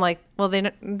 So I'm like, well, they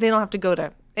don't have to go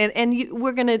to. And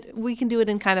we can do it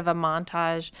in kind of a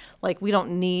montage. Like, we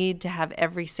don't need to have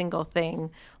every single thing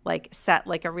like set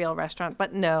like a real restaurant.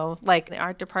 But no, like the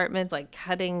art department, like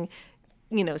cutting,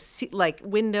 like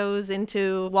windows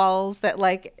into walls that,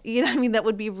 like, that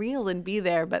would be real and be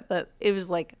there. But it was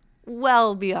like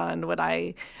well beyond what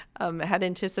I had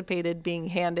anticipated being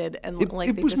handed, and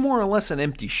It was more or less an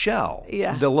empty shell.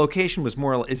 Yeah. The location was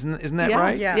more or less, isn't that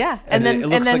right? Yeah. And then it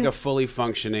looks like a fully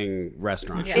functioning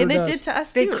restaurant. Yeah. and Sure it does. did to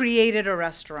us They too. created a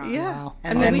restaurant. Yeah.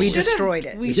 And then we should've- destroyed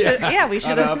it. We should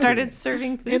have started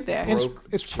serving food there.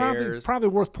 It's chairs. probably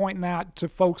worth pointing out to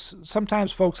folks.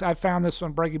 Sometimes folks, I found this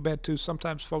on Breaking Bad too.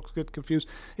 Sometimes folks get confused.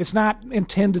 It's not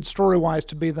intended story-wise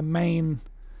to be the main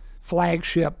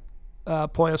flagship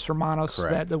Pollos Hermanos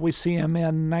that we see him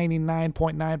in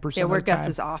 99.9% of the time. Where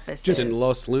Gus's office It's is. in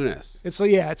Los Lunas. It's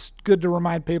it's good to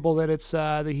remind people that it's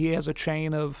that he has a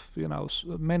chain of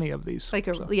many of these. Like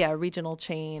a regional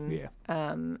chain. Yeah.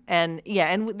 And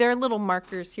there are little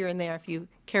markers here and there if you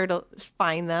care to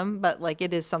find them, but like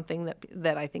it is something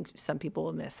that I think some people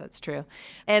will miss. That's true.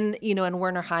 And and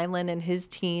Werner Heinlein and his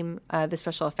team, our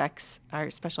special effects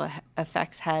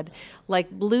head, like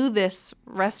blew this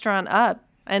restaurant up.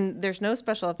 And there's no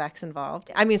special effects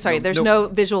involved. I mean, sorry, there's no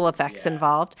visual effects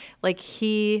involved. Like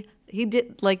he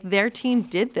did, like their team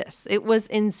did this. It was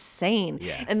insane.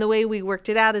 Yeah. And the way we worked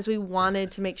it out is we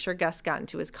wanted to make sure Gus got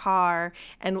into his car,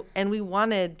 and we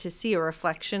wanted to see a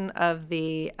reflection of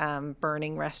the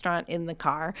burning restaurant in the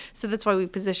car. So that's why we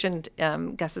positioned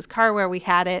Gus's car where we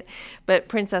had it. But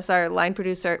Princess, our line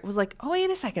producer, was like, "Oh, wait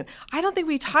a second. I don't think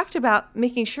we talked about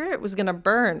making sure it was going to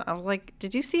burn." I was like,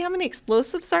 "Did you see how many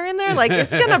explosives are in there? Like,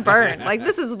 it's going to burn. Like,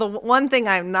 this is the one thing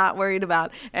I'm not worried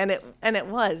about." And it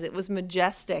was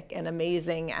majestic and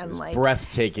amazing and like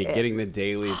breathtaking, getting the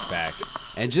dailies back.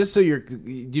 And just so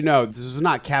this was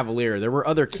not cavalier. There were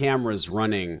other cameras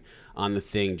running on the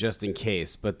thing just in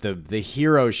case, but the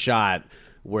hero shot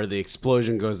where the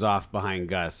explosion goes off behind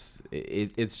Gus,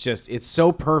 it's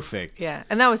so perfect. Yeah,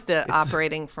 and that was the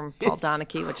operating from Paul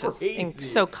Donahue, which was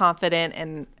so confident,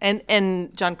 and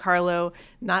Giancarlo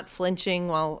not flinching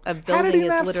while a building How did he is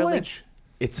not literally. flinch?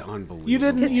 It's unbelievable. You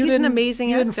didn't. Because You he's an didn't, amazing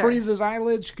You didn't actor. freeze his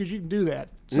eyelids because you can do that.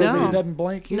 So No. that he doesn't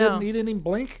blink. He No. didn't even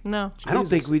blink. No. I don't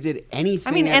think we did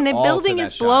anything. I mean, at and a all building to is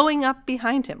that shot. blowing up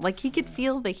behind him. Like, he could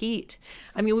feel the heat.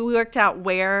 I mean, we worked out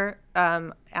where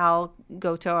Al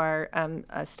Goto, our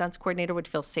stunts coordinator, would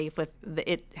feel safe with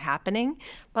it happening.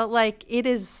 But, like, it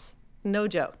is no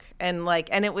joke. And,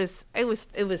 it was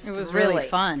really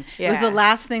fun. Yeah. It was the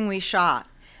last thing we shot.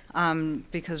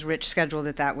 Because Rich scheduled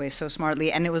it that way so smartly,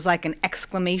 and it was like an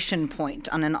exclamation point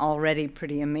on an already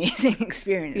pretty amazing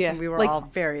experience, Yeah. and we were Like, all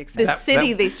very excited. The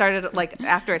city, they started, like,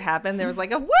 after it happened, there was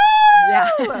like a woo! Yeah.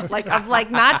 Like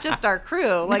not just our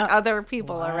crew, like other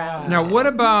people around. Now, what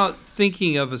about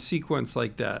thinking of a sequence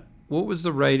like that? What was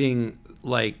the writing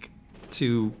like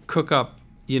to cook up,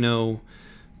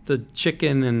 the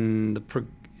chicken and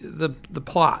the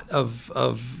plot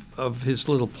of his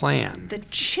little plan? The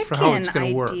for how chicken it's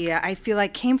gonna work? idea, I feel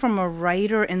like, came from a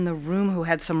writer in the room who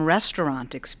had some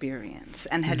restaurant experience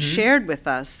and had shared with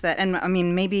us that, and I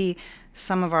mean, maybe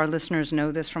some of our listeners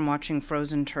know this from watching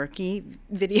frozen turkey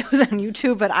videos on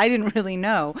YouTube, but I didn't really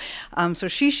know. So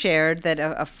she shared that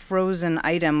a frozen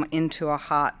item into a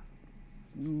hot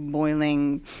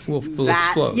boiling Will vat,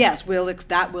 explode. yes,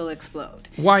 that will explode.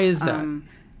 Why is that?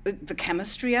 The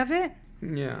chemistry of it.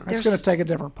 Yeah. That's going to take a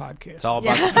different podcast. It's all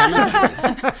about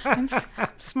the chemistry. I'm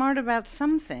smart about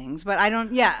some things, but I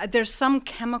don't. Yeah, there's some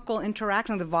chemical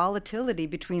interaction, the volatility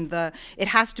between it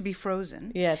has to be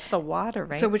frozen. Yeah, it's the water,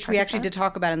 right? So, which we Part of actually that? did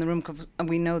talk about in the room. 'Cause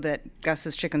we know that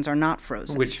Gus's chickens are not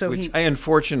frozen. Which I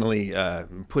unfortunately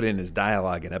put in as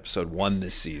dialogue in episode 1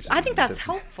 this season. I think that's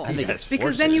helpful. I think that's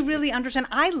because then you fortunate. really understand.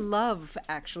 I love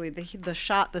actually the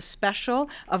shot, the special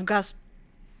of Gus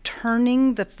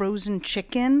turning the frozen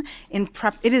chicken in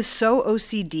prep. It is so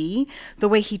OCD the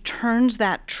way he turns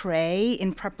that tray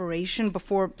in preparation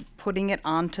before putting it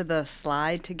onto the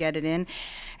slide to get it in.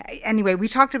 Anyway, we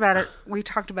talked about it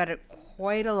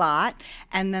quite a lot,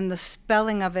 and then the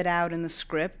spelling of it out in the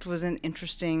script was an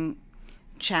interesting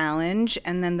challenge,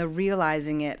 and then the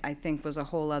realizing it, I think, was a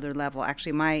whole other level.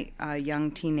 Actually, my young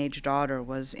teenage daughter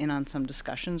was in on some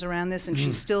discussions around this, and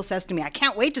she still says to me, "I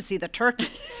can't wait to see the turkey."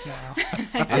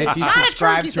 And if you Not a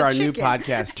subscribe turkey, to the our new chicken.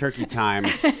 podcast, Turkey Time,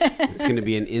 it's going to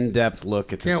be an in-depth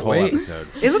look at this Can't whole wait. episode.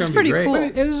 It looks gonna be pretty great. cool. But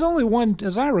it is only one,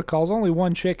 as I recall, is only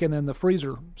one chicken in the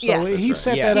freezer. So Yes. he That's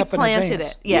set right. that Yes. up He in planted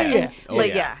advance. it. Yes. Oh,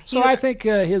 Like, yeah. So I think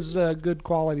his good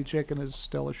quality chicken is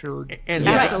still assured. And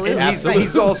Absolutely.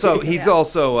 he's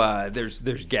also there's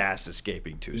gas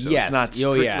escaping too. So Yes. it's not Oh,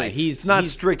 strictly, yeah. it's not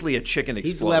He's- strictly a chicken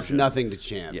explosion. He's left nothing to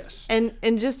chance. Yes.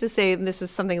 And just to say, and this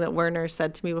is something that Werner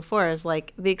said to me before, is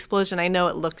like the explosion. I know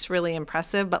it looks really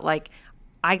impressive, but like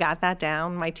I got that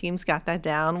down. My team's got that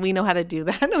down. We know how to do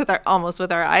that with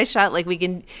our eye shot. Like we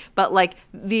can, but like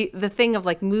the thing of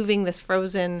like moving this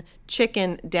frozen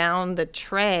chicken down the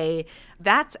tray,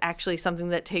 that's actually something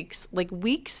that takes like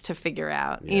weeks to figure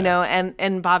out, you know,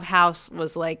 and Bob House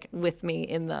was like with me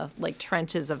in the like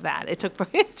trenches of that. It took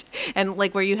and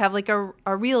like where you have like a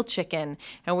real chicken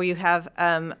and where you have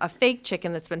a fake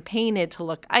chicken that's been painted to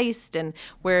look iced, and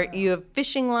where you have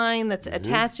fishing line that's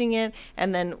attaching it,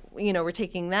 and then, you know, we're taking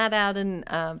taking that out in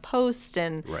post,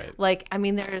 and Right. like, I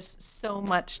mean, there's so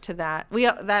much to that.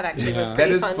 That actually was Yeah.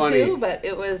 pretty That is fun funny. too, but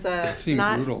it was seemed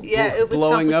not. brutal. Yeah, it was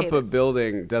Blowing up a complicated.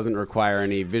 building doesn't require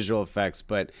any visual effects,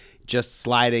 but just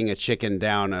sliding a chicken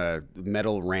down a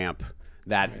metal ramp,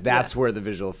 that's where the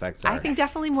visual effects are. I think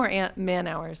definitely more man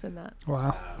hours in that.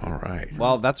 Wow. All right.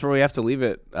 Well, that's where we have to leave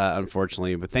it,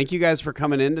 unfortunately. But thank you guys for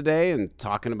coming in today and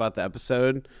talking about the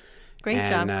episode. Great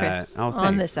job, Chris, on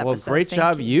on this Well, episode. great Thank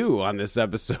job you. you on this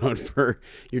episode for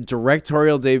your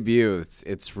directorial debut.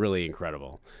 It's really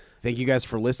incredible. Thank you guys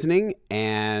for listening.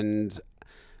 And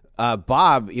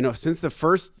Bob, since the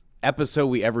first episode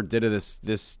we ever did of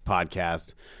this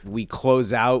podcast, we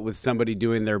close out with somebody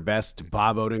doing their best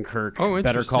Bob Odenkirk, Oh,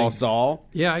 Better Call interesting. Saul.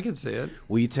 Yeah, I can say it.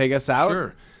 Will you take us out?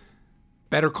 Sure.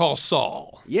 Better Call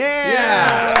Saul.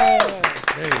 Yeah.